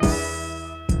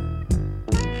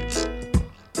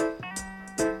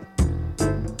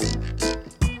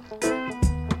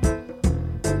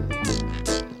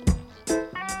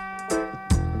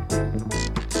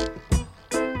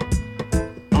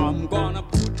 I'm gonna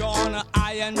put on an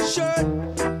iron shirt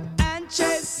and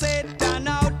chase Satan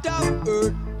out of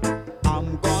earth. I'm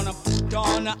gonna put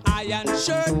on an iron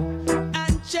shirt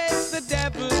and chase the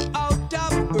devil out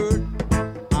of earth.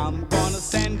 I'm gonna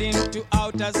send him to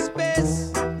outer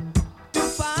space to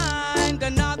find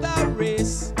another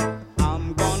race.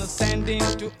 I'm gonna send him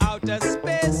to outer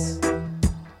space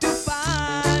to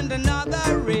find another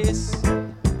race.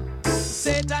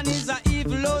 Satan is a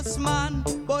evilous man,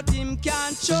 but him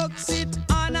can't choke sit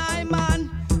on I man.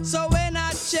 So when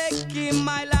I check him,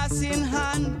 my lass in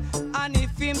hand, and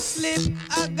if him slip,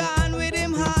 I gone with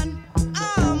him hand.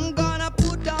 I'm gonna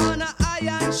put on an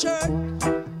iron shirt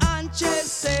and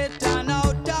chase Satan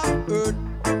out of earth.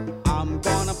 I'm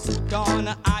gonna put on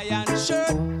an iron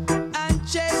shirt and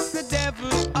chase the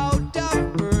devil out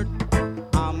of earth.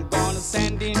 I'm gonna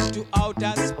send him to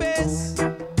outer space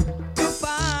to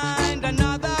find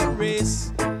another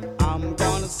race. I'm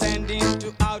gonna send him to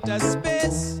outer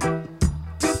space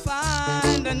to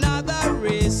find another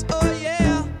race. Oh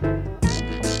yeah.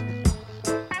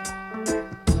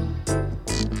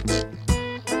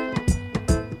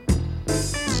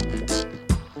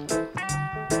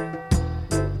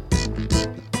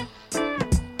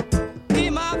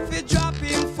 Him have to drop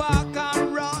him fork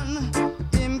and run.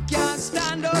 Him can't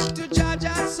stand up to judge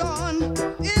a son.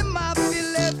 Him have to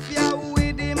left ya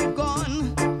with him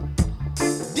gun.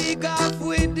 Dig off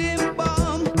with him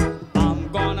bomb. I'm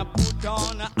gonna put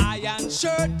on an iron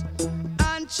shirt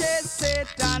and chase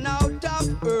Satan out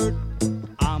of earth.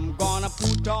 I'm gonna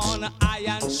put on an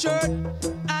iron shirt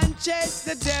and chase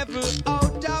the devil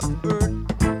out of earth.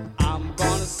 I'm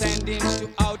gonna send him to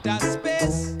outer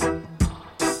space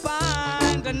to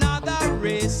find another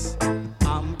race.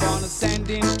 I'm gonna send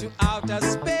him to outer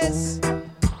space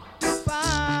to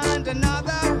find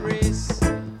another race.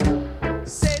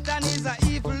 Satan is a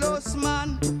evilous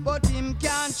man, but him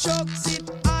can't choke sit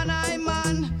on I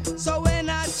man. So when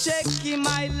I check him,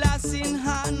 I lass in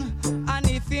hand, and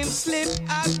if him slip,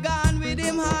 I gone with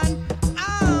him hand.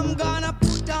 I'm gonna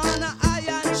put on an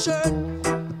iron shirt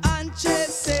and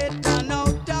chase Satan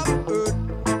out of earth.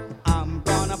 I'm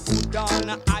gonna put on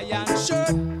an iron shirt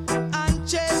and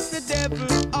chase the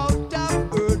devil out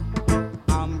of earth.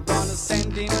 I'm gonna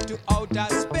send him to outer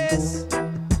space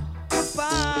to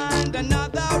find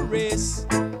another race.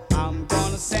 I'm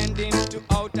gonna send him to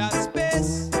outer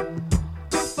space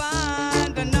to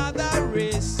find another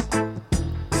race.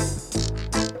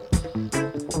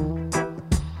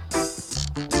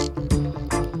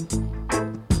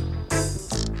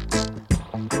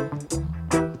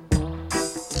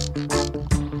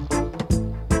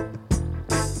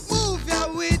 Move ya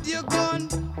with your gun.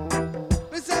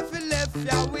 Myself you left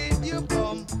ya with your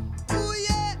bum. Ooh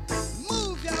yeah,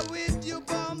 move ya with your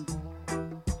bum.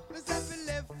 Myself you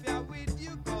left ya with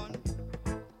your gun.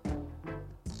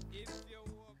 If you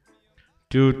walk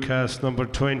DOODcast number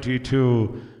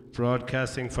 22,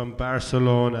 broadcasting from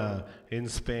Barcelona in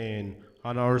Spain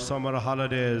on our summer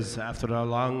holidays after a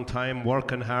long time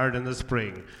working hard in the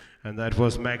spring. And that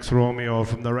was Max Romeo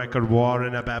from the record War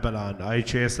in a Babylon, I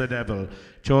Chase the Devil,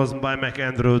 chosen by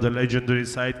McAndrew, the legendary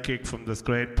sidekick from this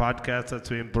great podcast that's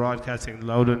been broadcasting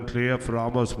loud and clear for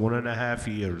almost 1.5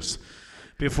 years.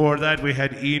 Before that, we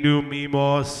had Inu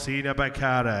Mimo Sina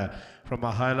Bakara from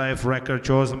a High Life record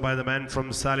chosen by the man from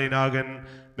Sallynoggin,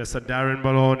 Mr. Darren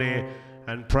Maloney,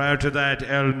 and prior to that,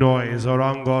 El Noise,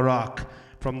 Orongo Rock,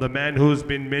 from the man who's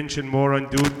been mentioned more on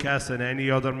DOODcast than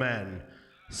any other man,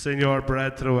 Senor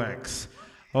Brad Truex.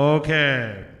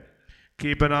 Okay,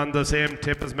 keeping on the same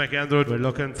tip as McAndrew, we're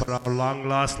looking for our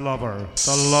long-lost lover,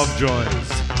 the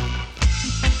Lovejoys.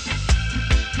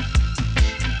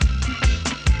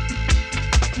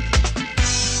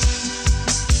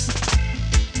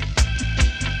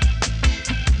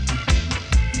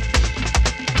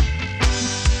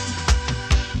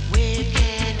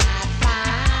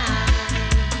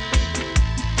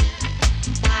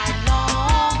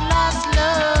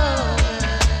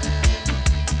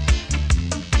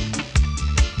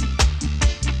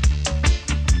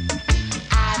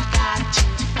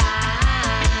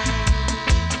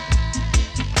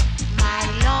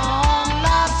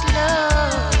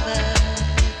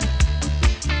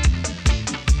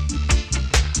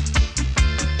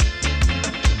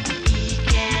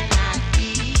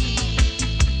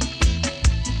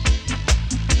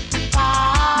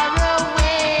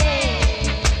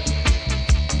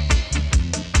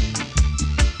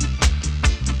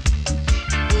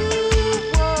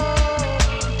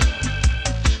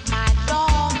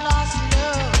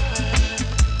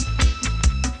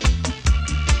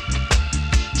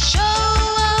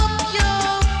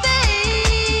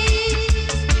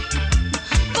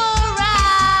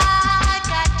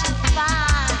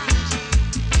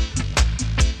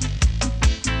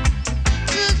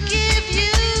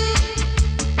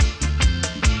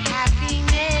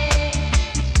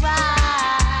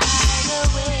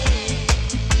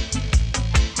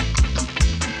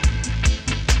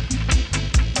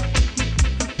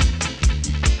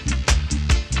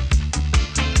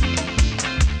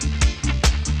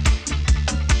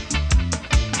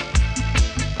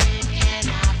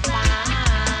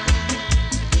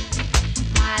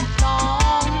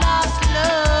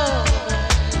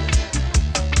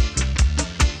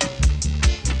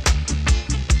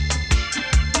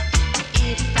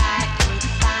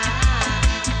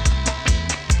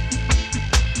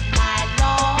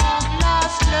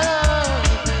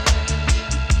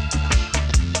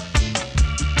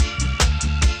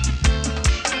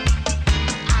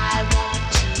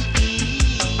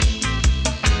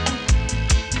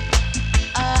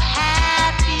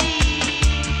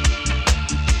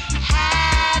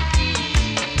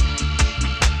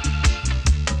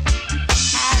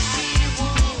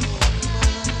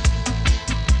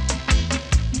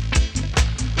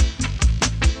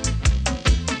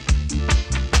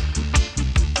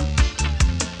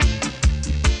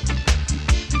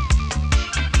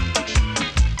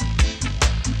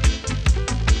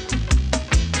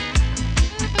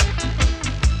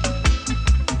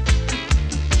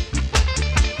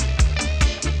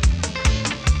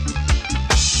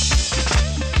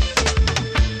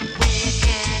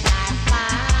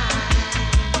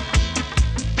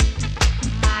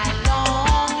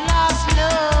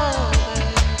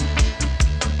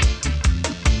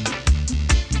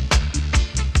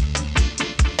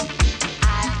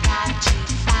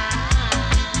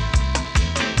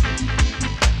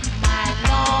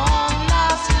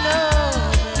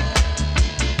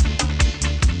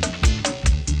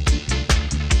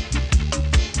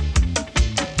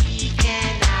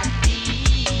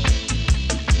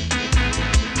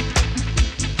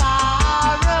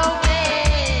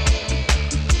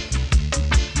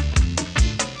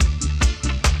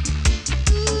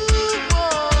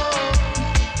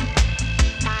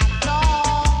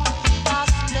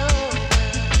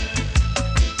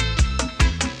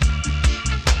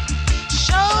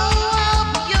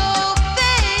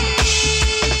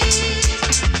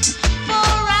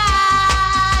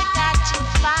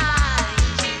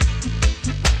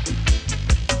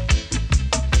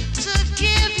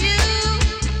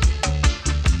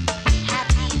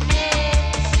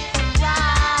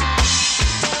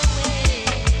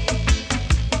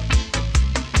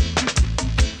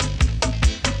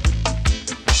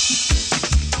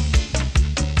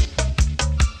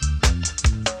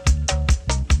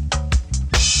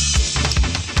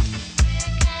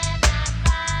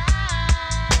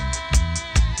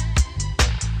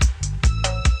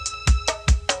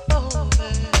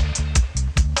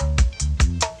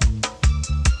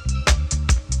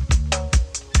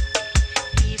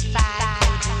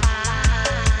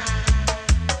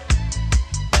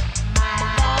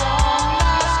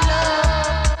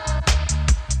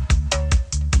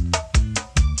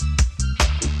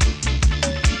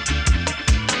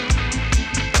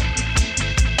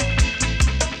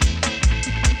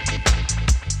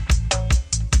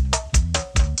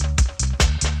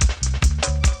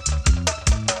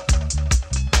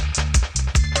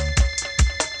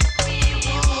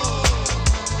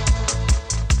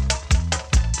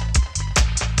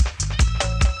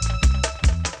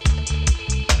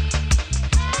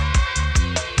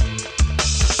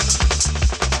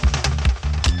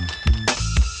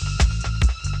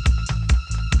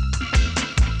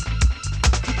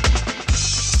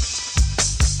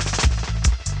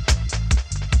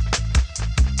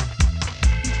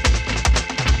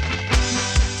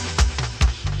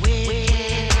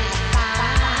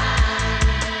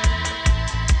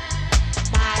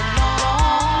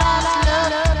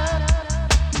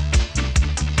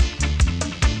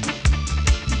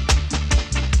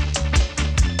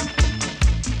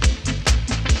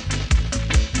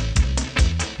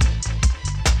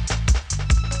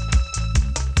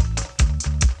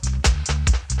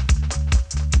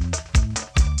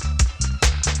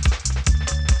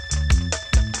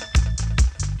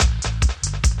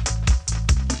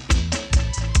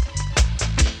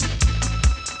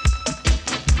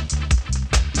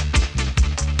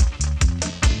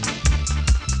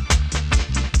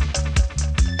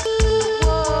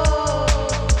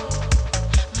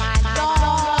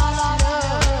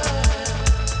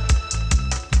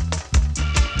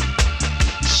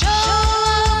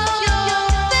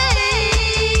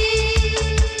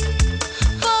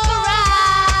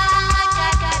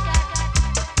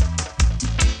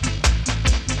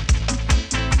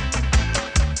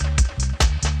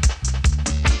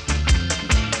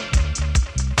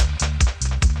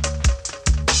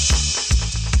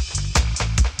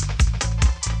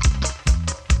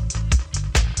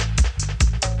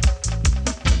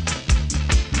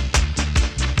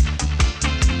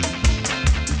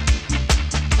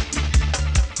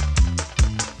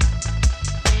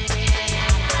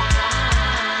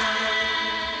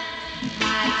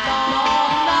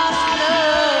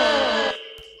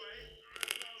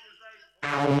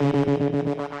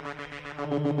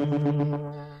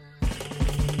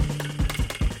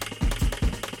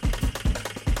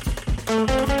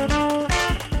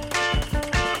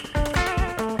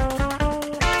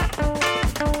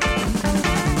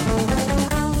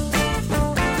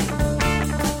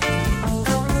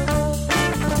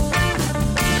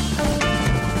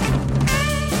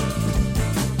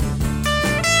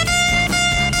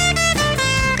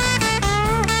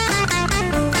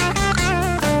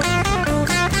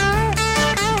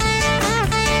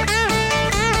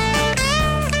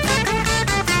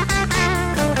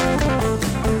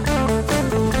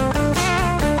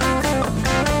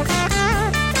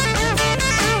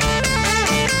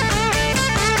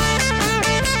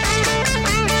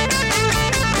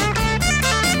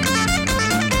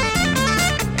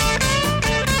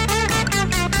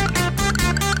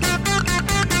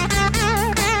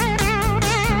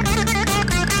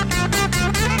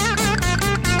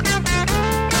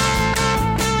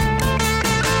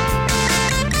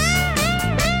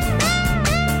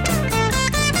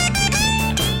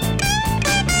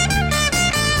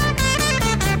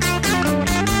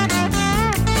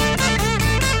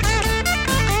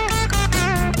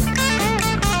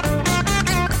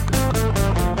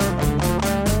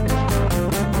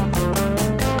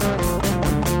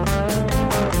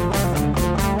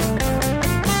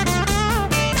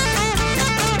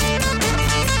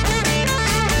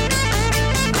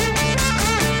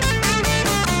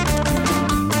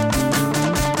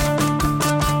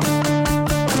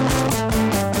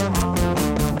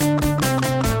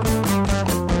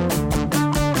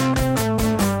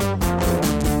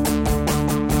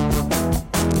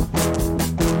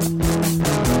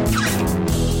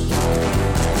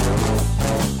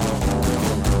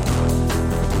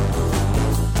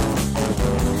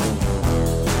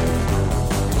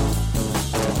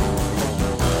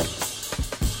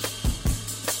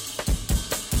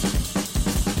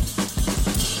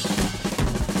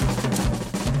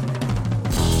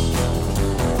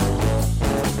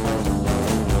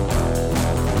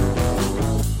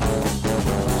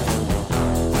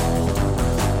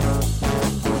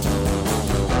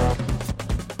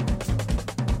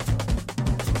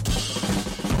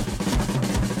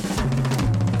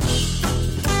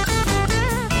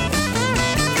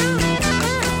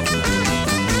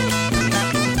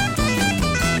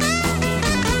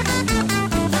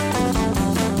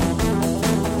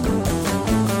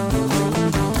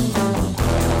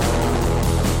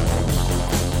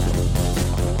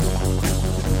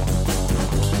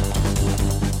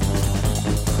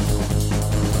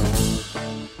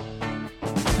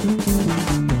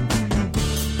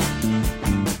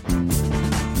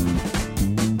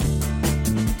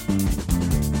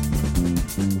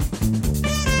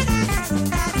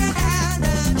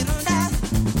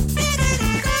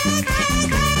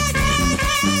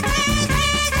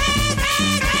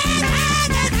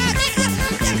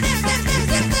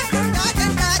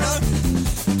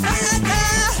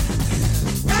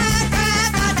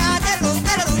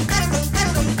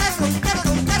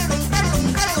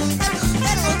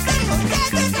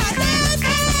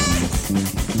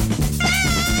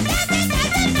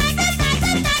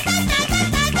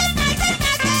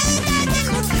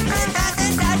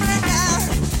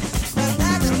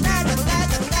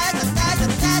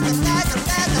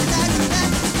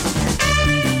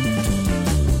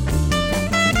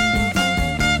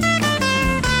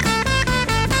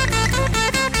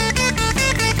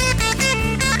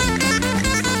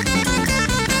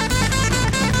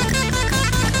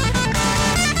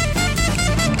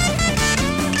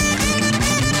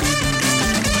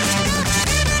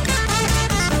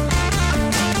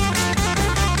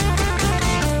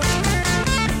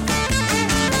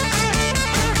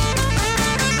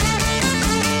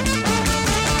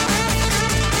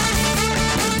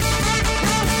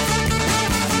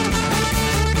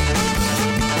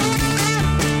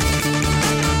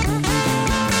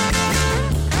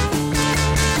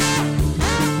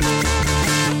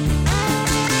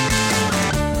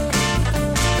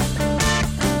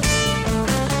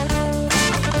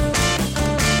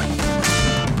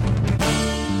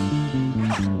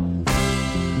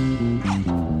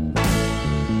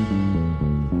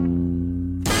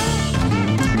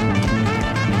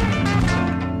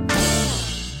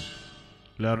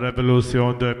 La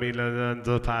Revolución de Milan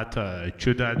Zapata,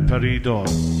 Ciudad Perdido.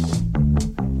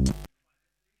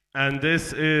 And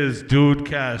this is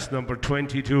DOODcast number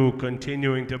 22,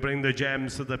 continuing to bring the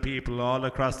gems to the people all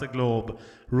across the globe,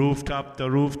 rooftop to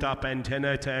rooftop,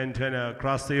 antenna to antenna,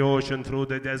 across the ocean, through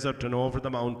the desert and over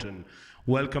the mountain.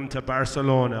 Welcome to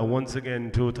Barcelona, once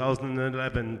again,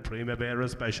 2011 Primavera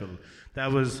Special.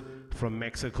 That was from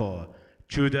Mexico,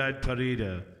 Ciudad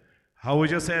Perdida. How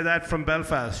would you say that from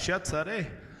Belfast? Shut, sorry.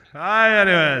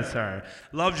 Anyway, sir.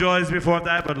 Lovejoy's before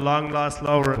that, but Long Lost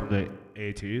Lover from the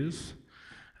 80s.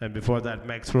 And before that,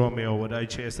 Max Romeo, Would I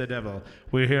Chase the Devil?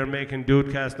 We're here making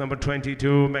DOODcast number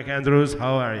 22. McAndrews,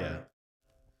 how are you?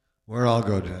 We're all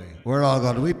good, hey. We're all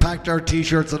good. We packed our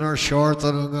t-shirts and our shorts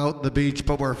and hung out on the beach,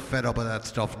 but we're fed up with that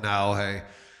stuff now, hey.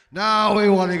 Now we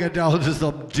want to get down to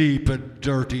some deep and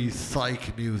dirty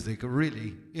psych music,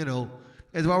 really, you know.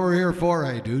 It's what we're here for,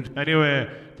 hey, dude. Anyway,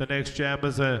 the next jam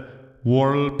is a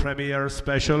world premiere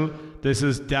special. This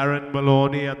is Darren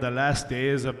Maloney on the last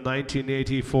days of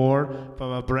 1984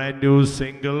 from a brand new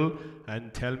single.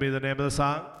 And tell me the name of the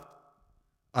song.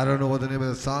 I don't know what the name of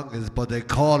the song is, but they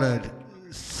call it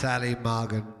Sally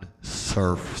Morgan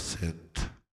Surf Synth.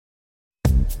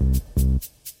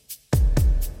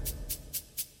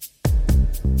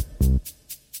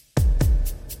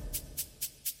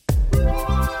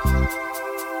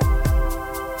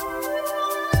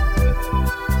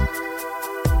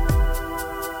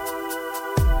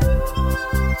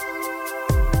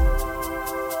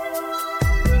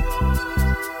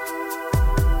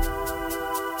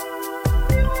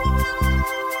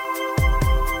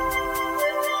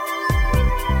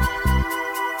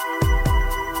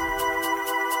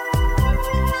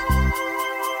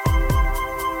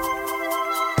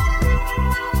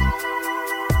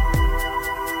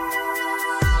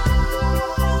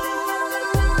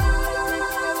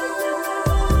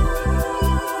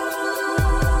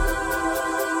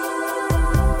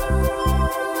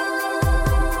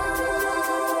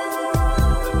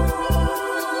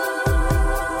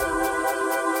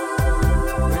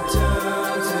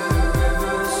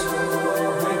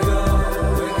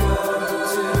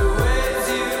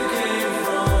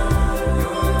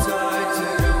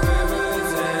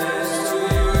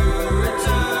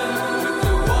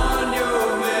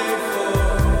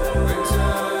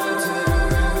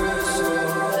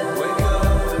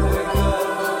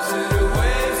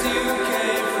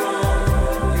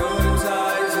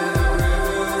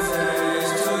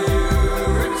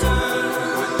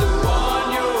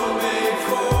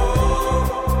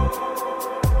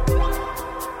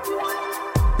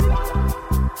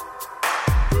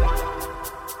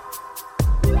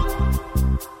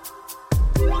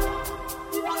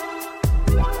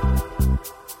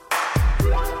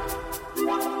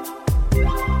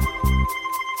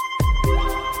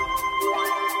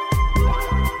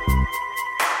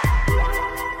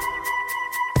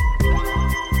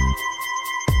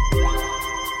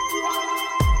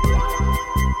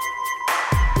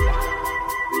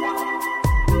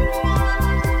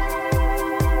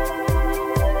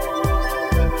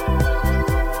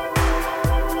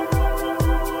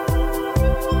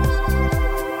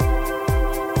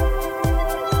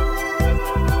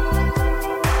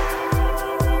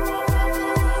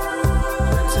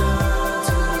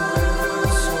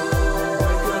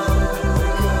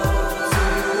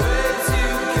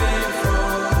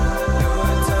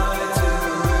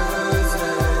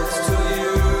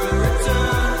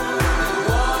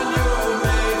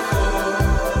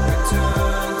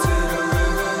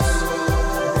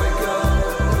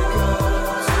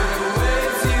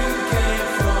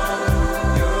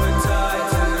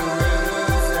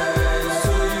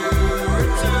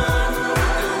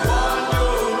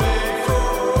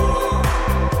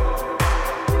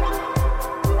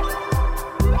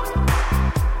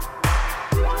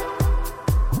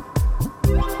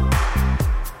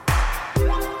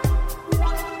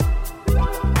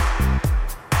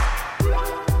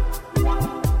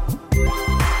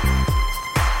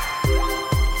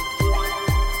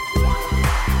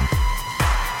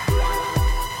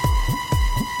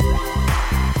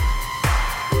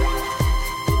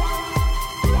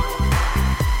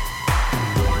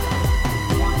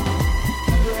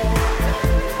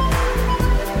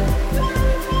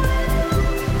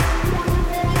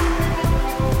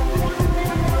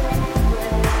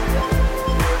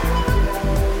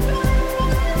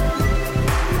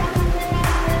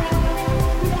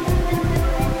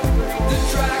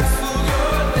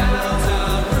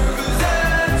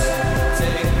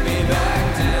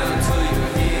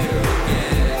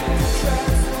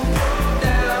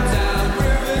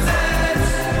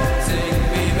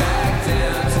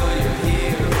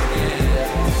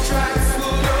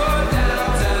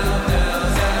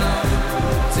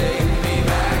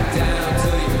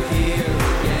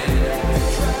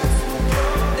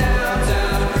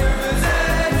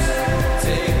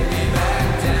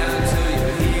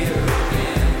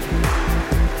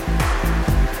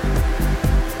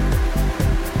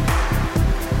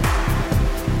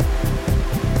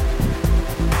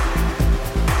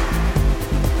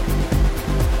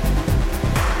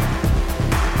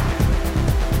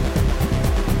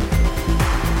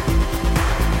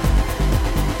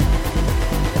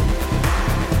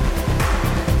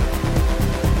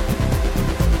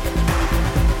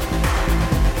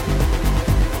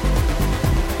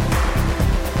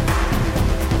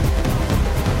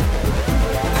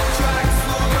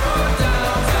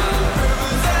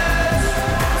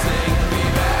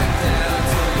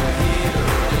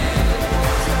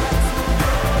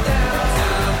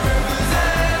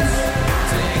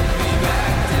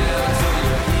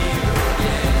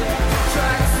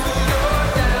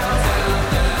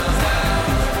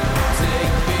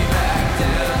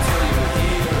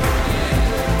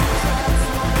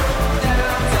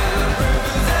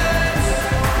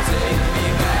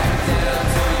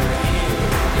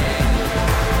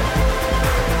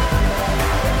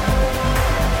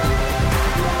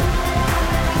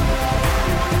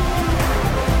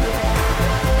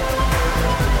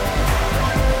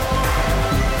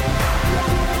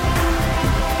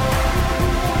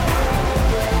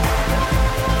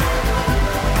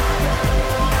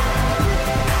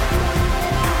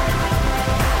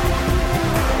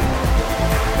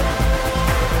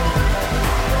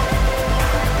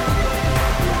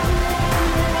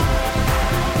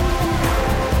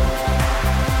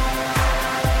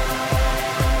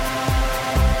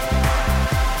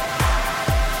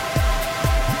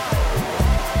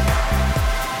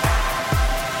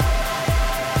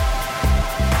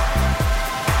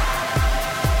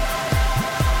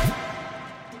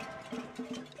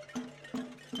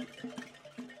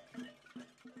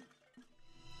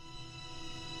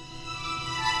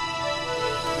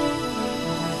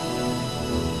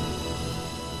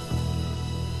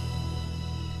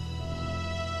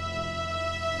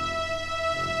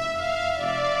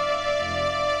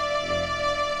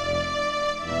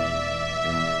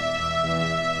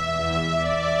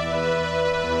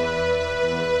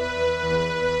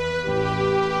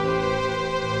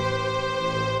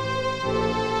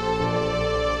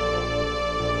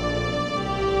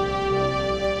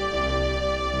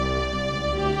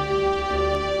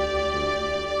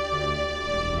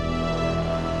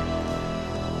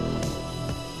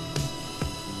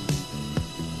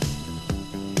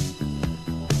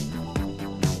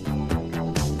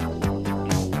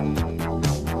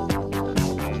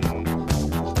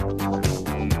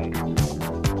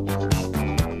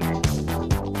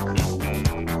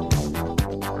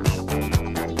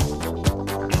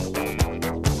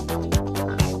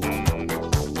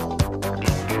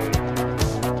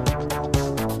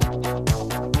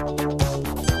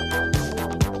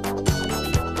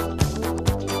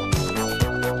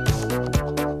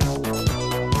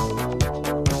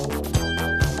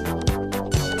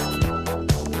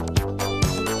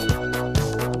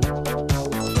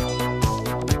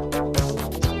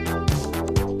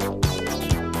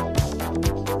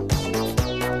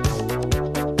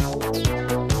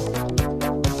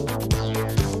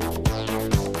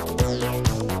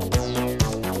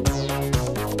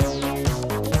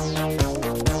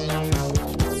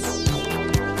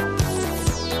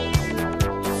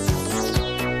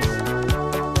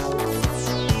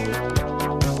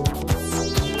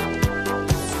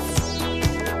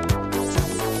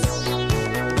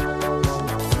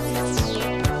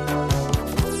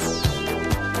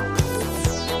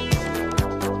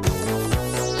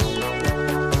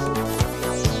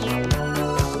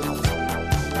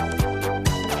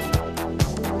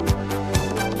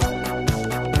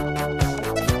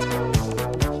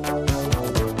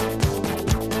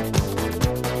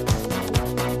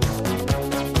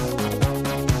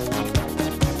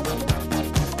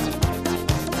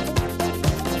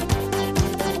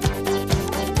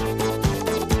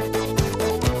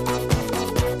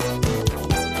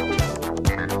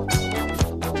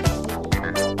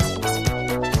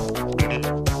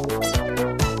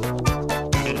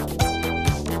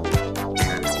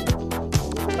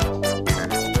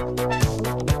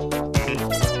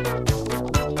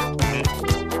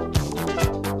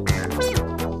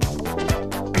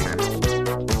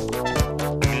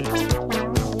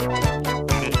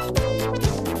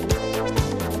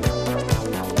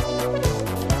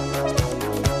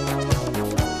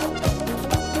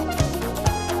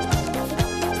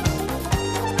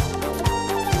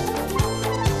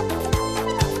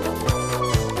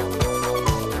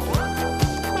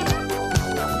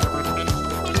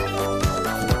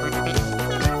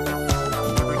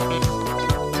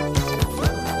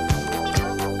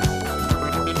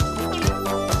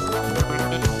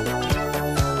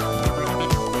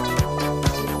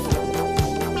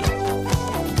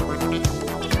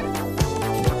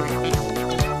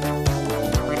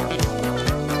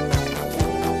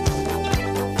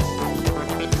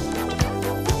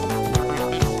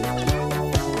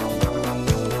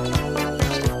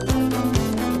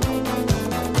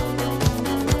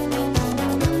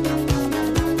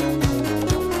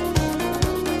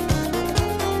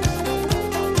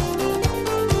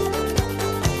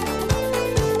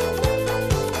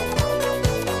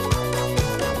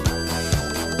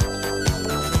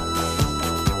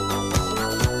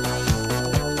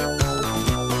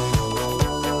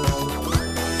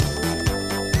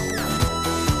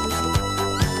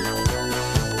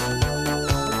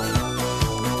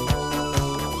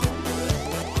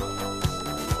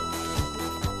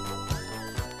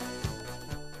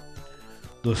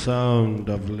 the sound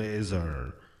of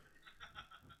laser.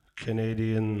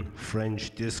 Canadian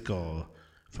French disco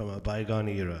from a bygone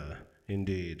era,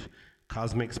 indeed.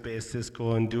 Cosmic Space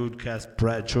Disco and Dudecast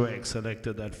Brad Truex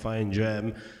selected that fine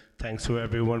gem. Thanks to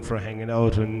everyone for hanging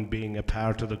out and being a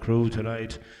part of the crew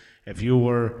tonight. If you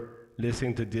were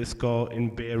listening to disco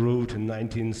in Beirut in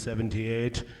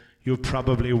 1978, you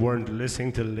probably weren't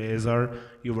listening to Laser.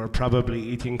 You were probably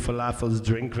eating falafels,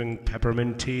 drinking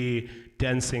peppermint tea,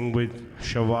 dancing with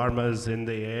shawarmas in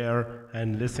the air,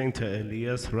 and listening to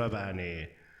Elias Rabani.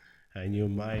 And you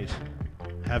might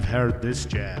have heard this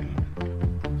jam.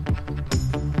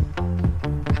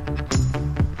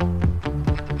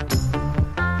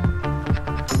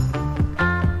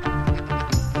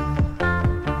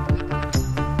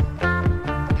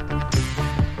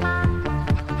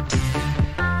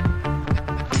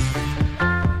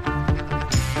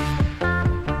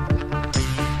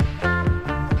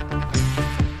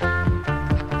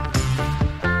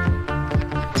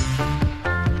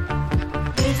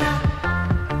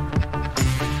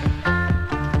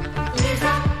 Lisa.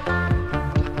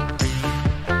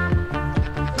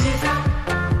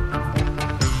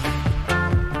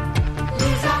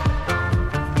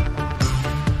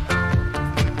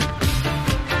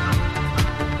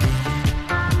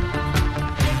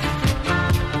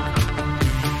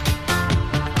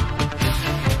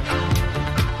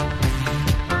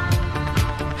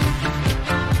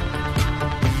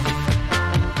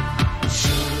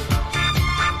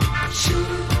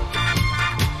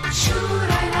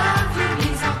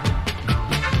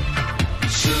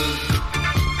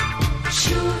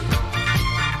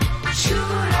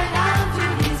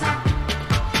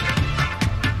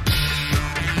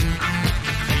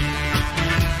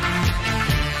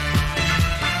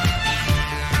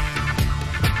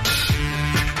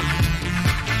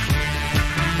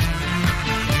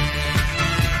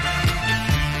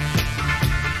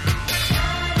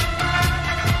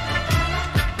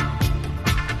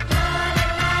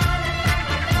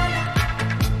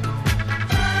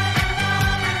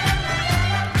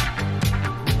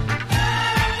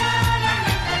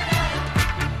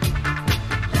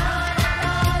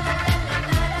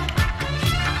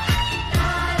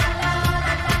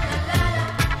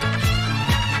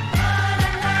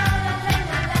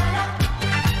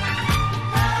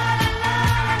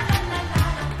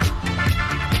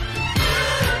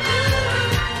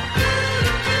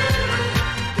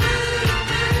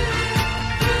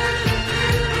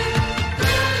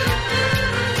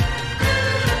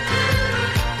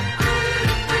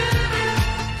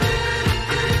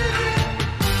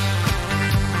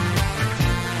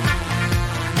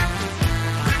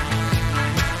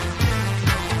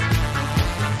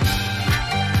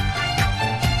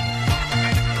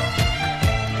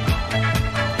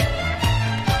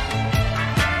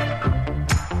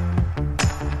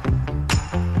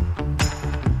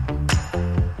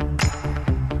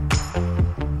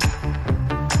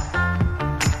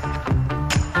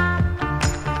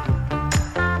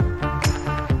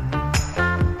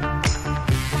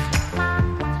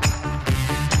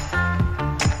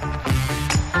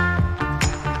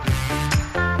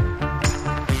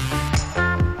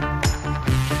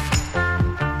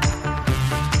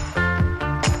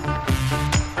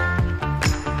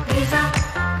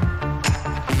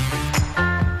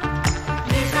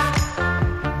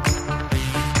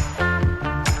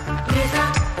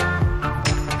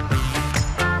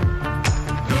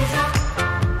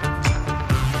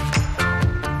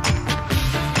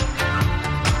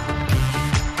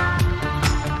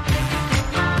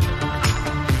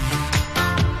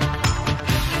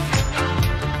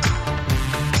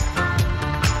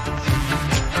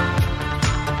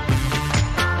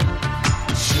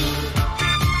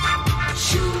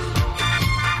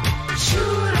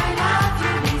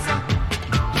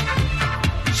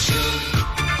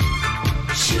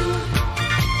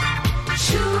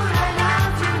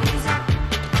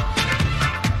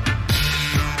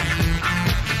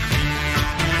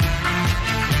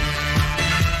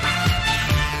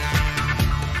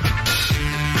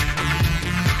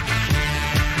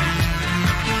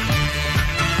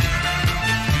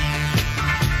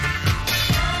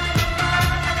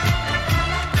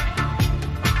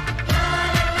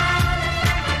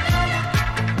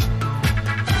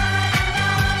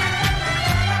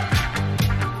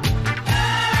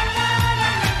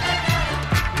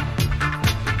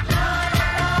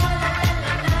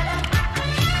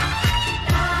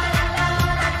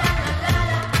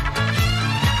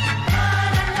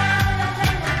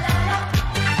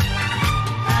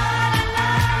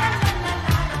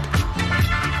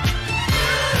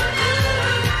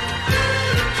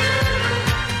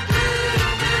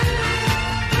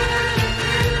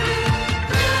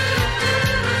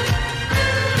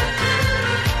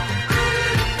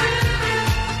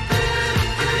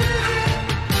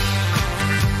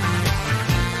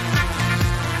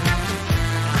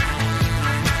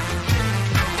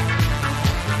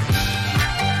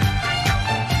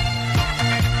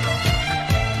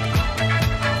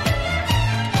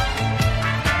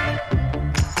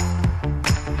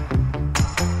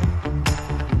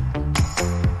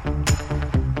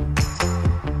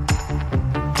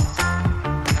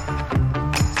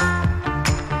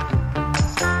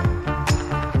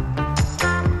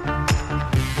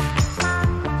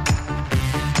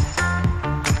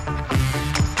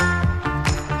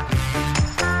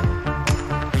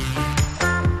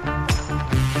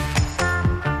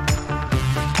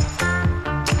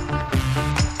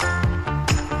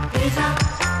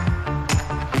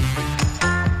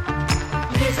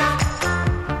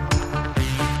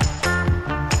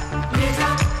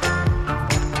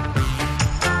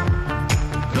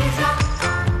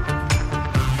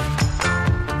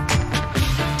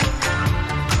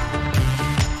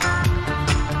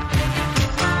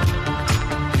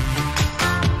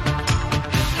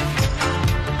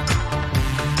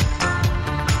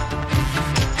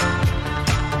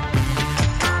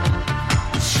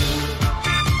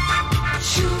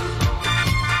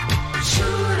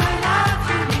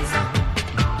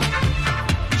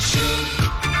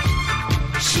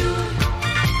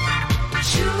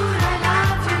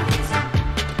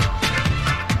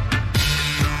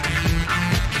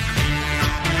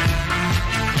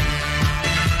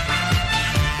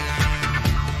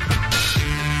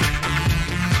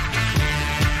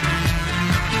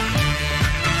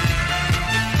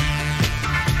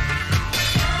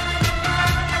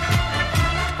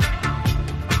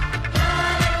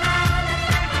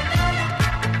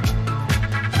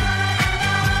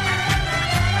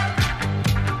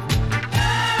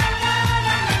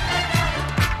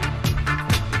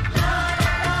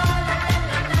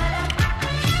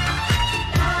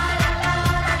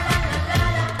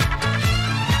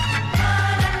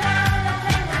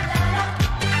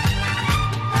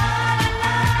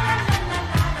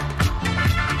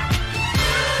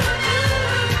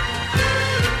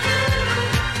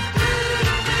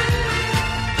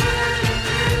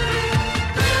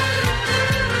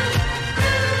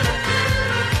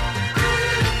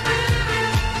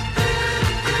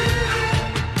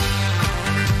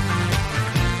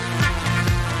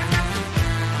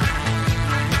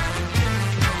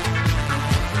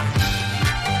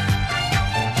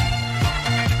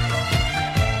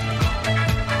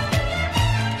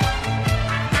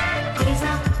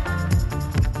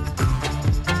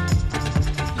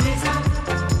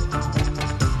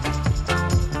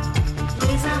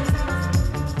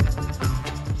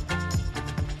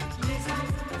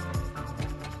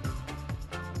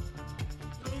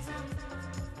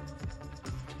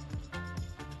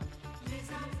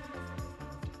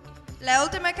 La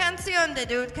última canción de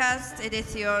Doodcast,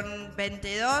 edición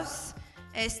 22,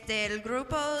 es del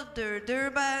grupo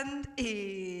Durban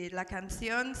y la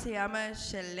canción se llama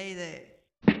Shelede.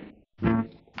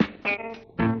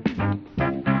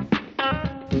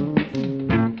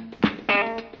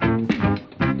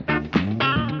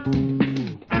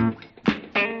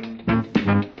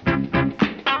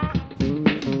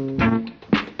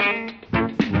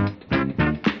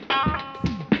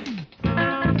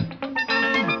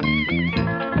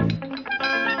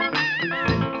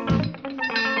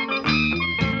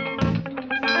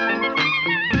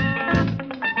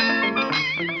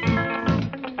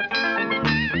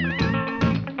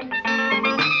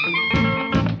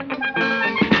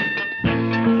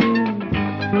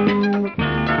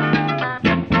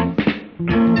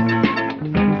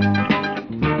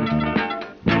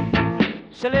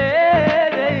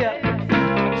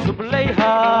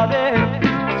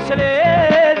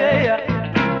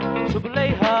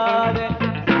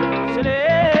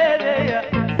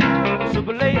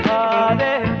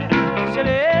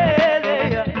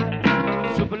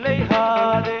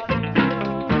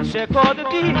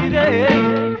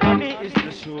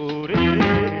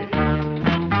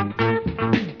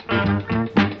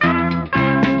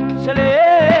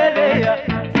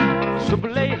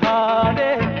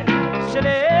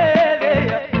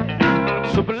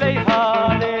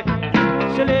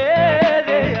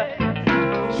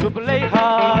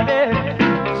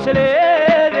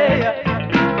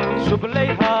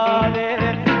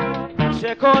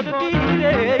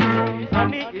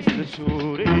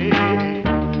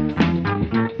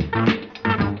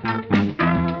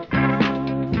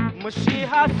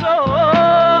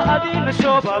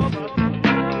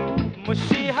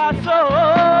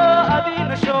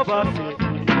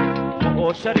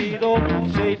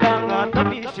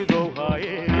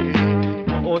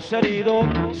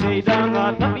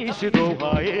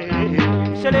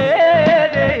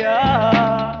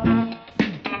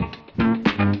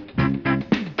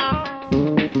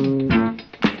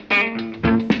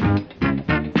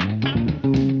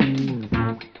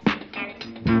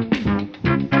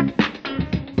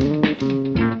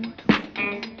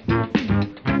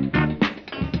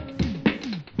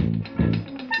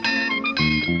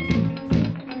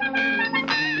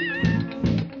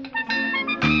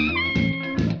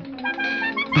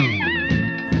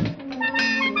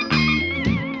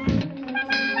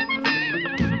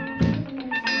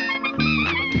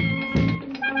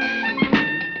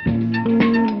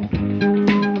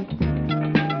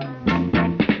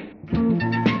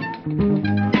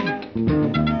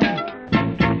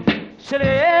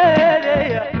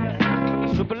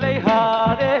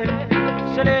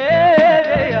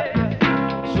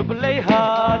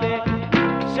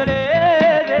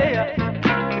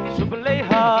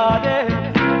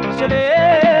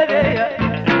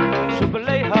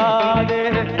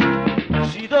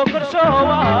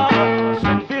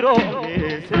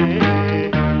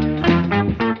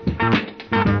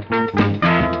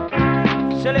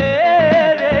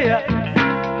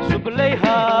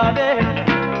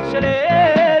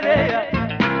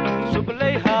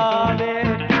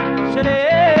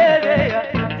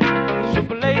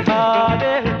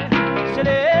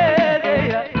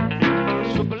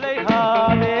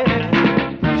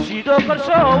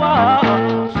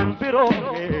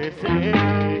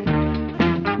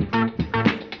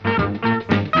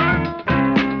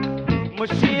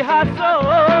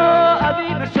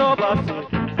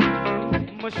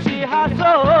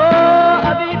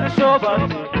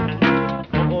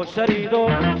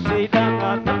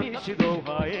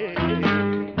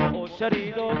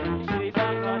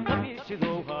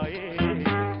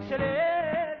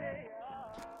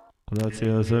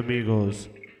 Gracias, amigos.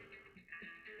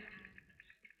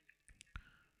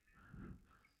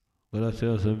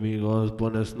 Gracias, amigos.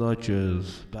 Buenas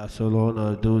noches.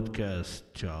 Barcelona Doodcast.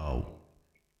 Ciao.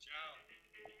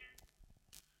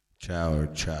 Ciao or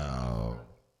ciao.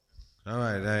 All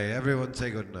right, hey, everyone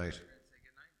say good night.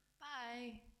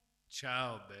 Bye.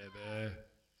 Ciao, baby.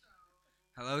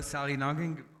 Hello, Sally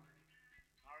Noggin.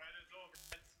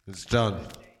 It's done.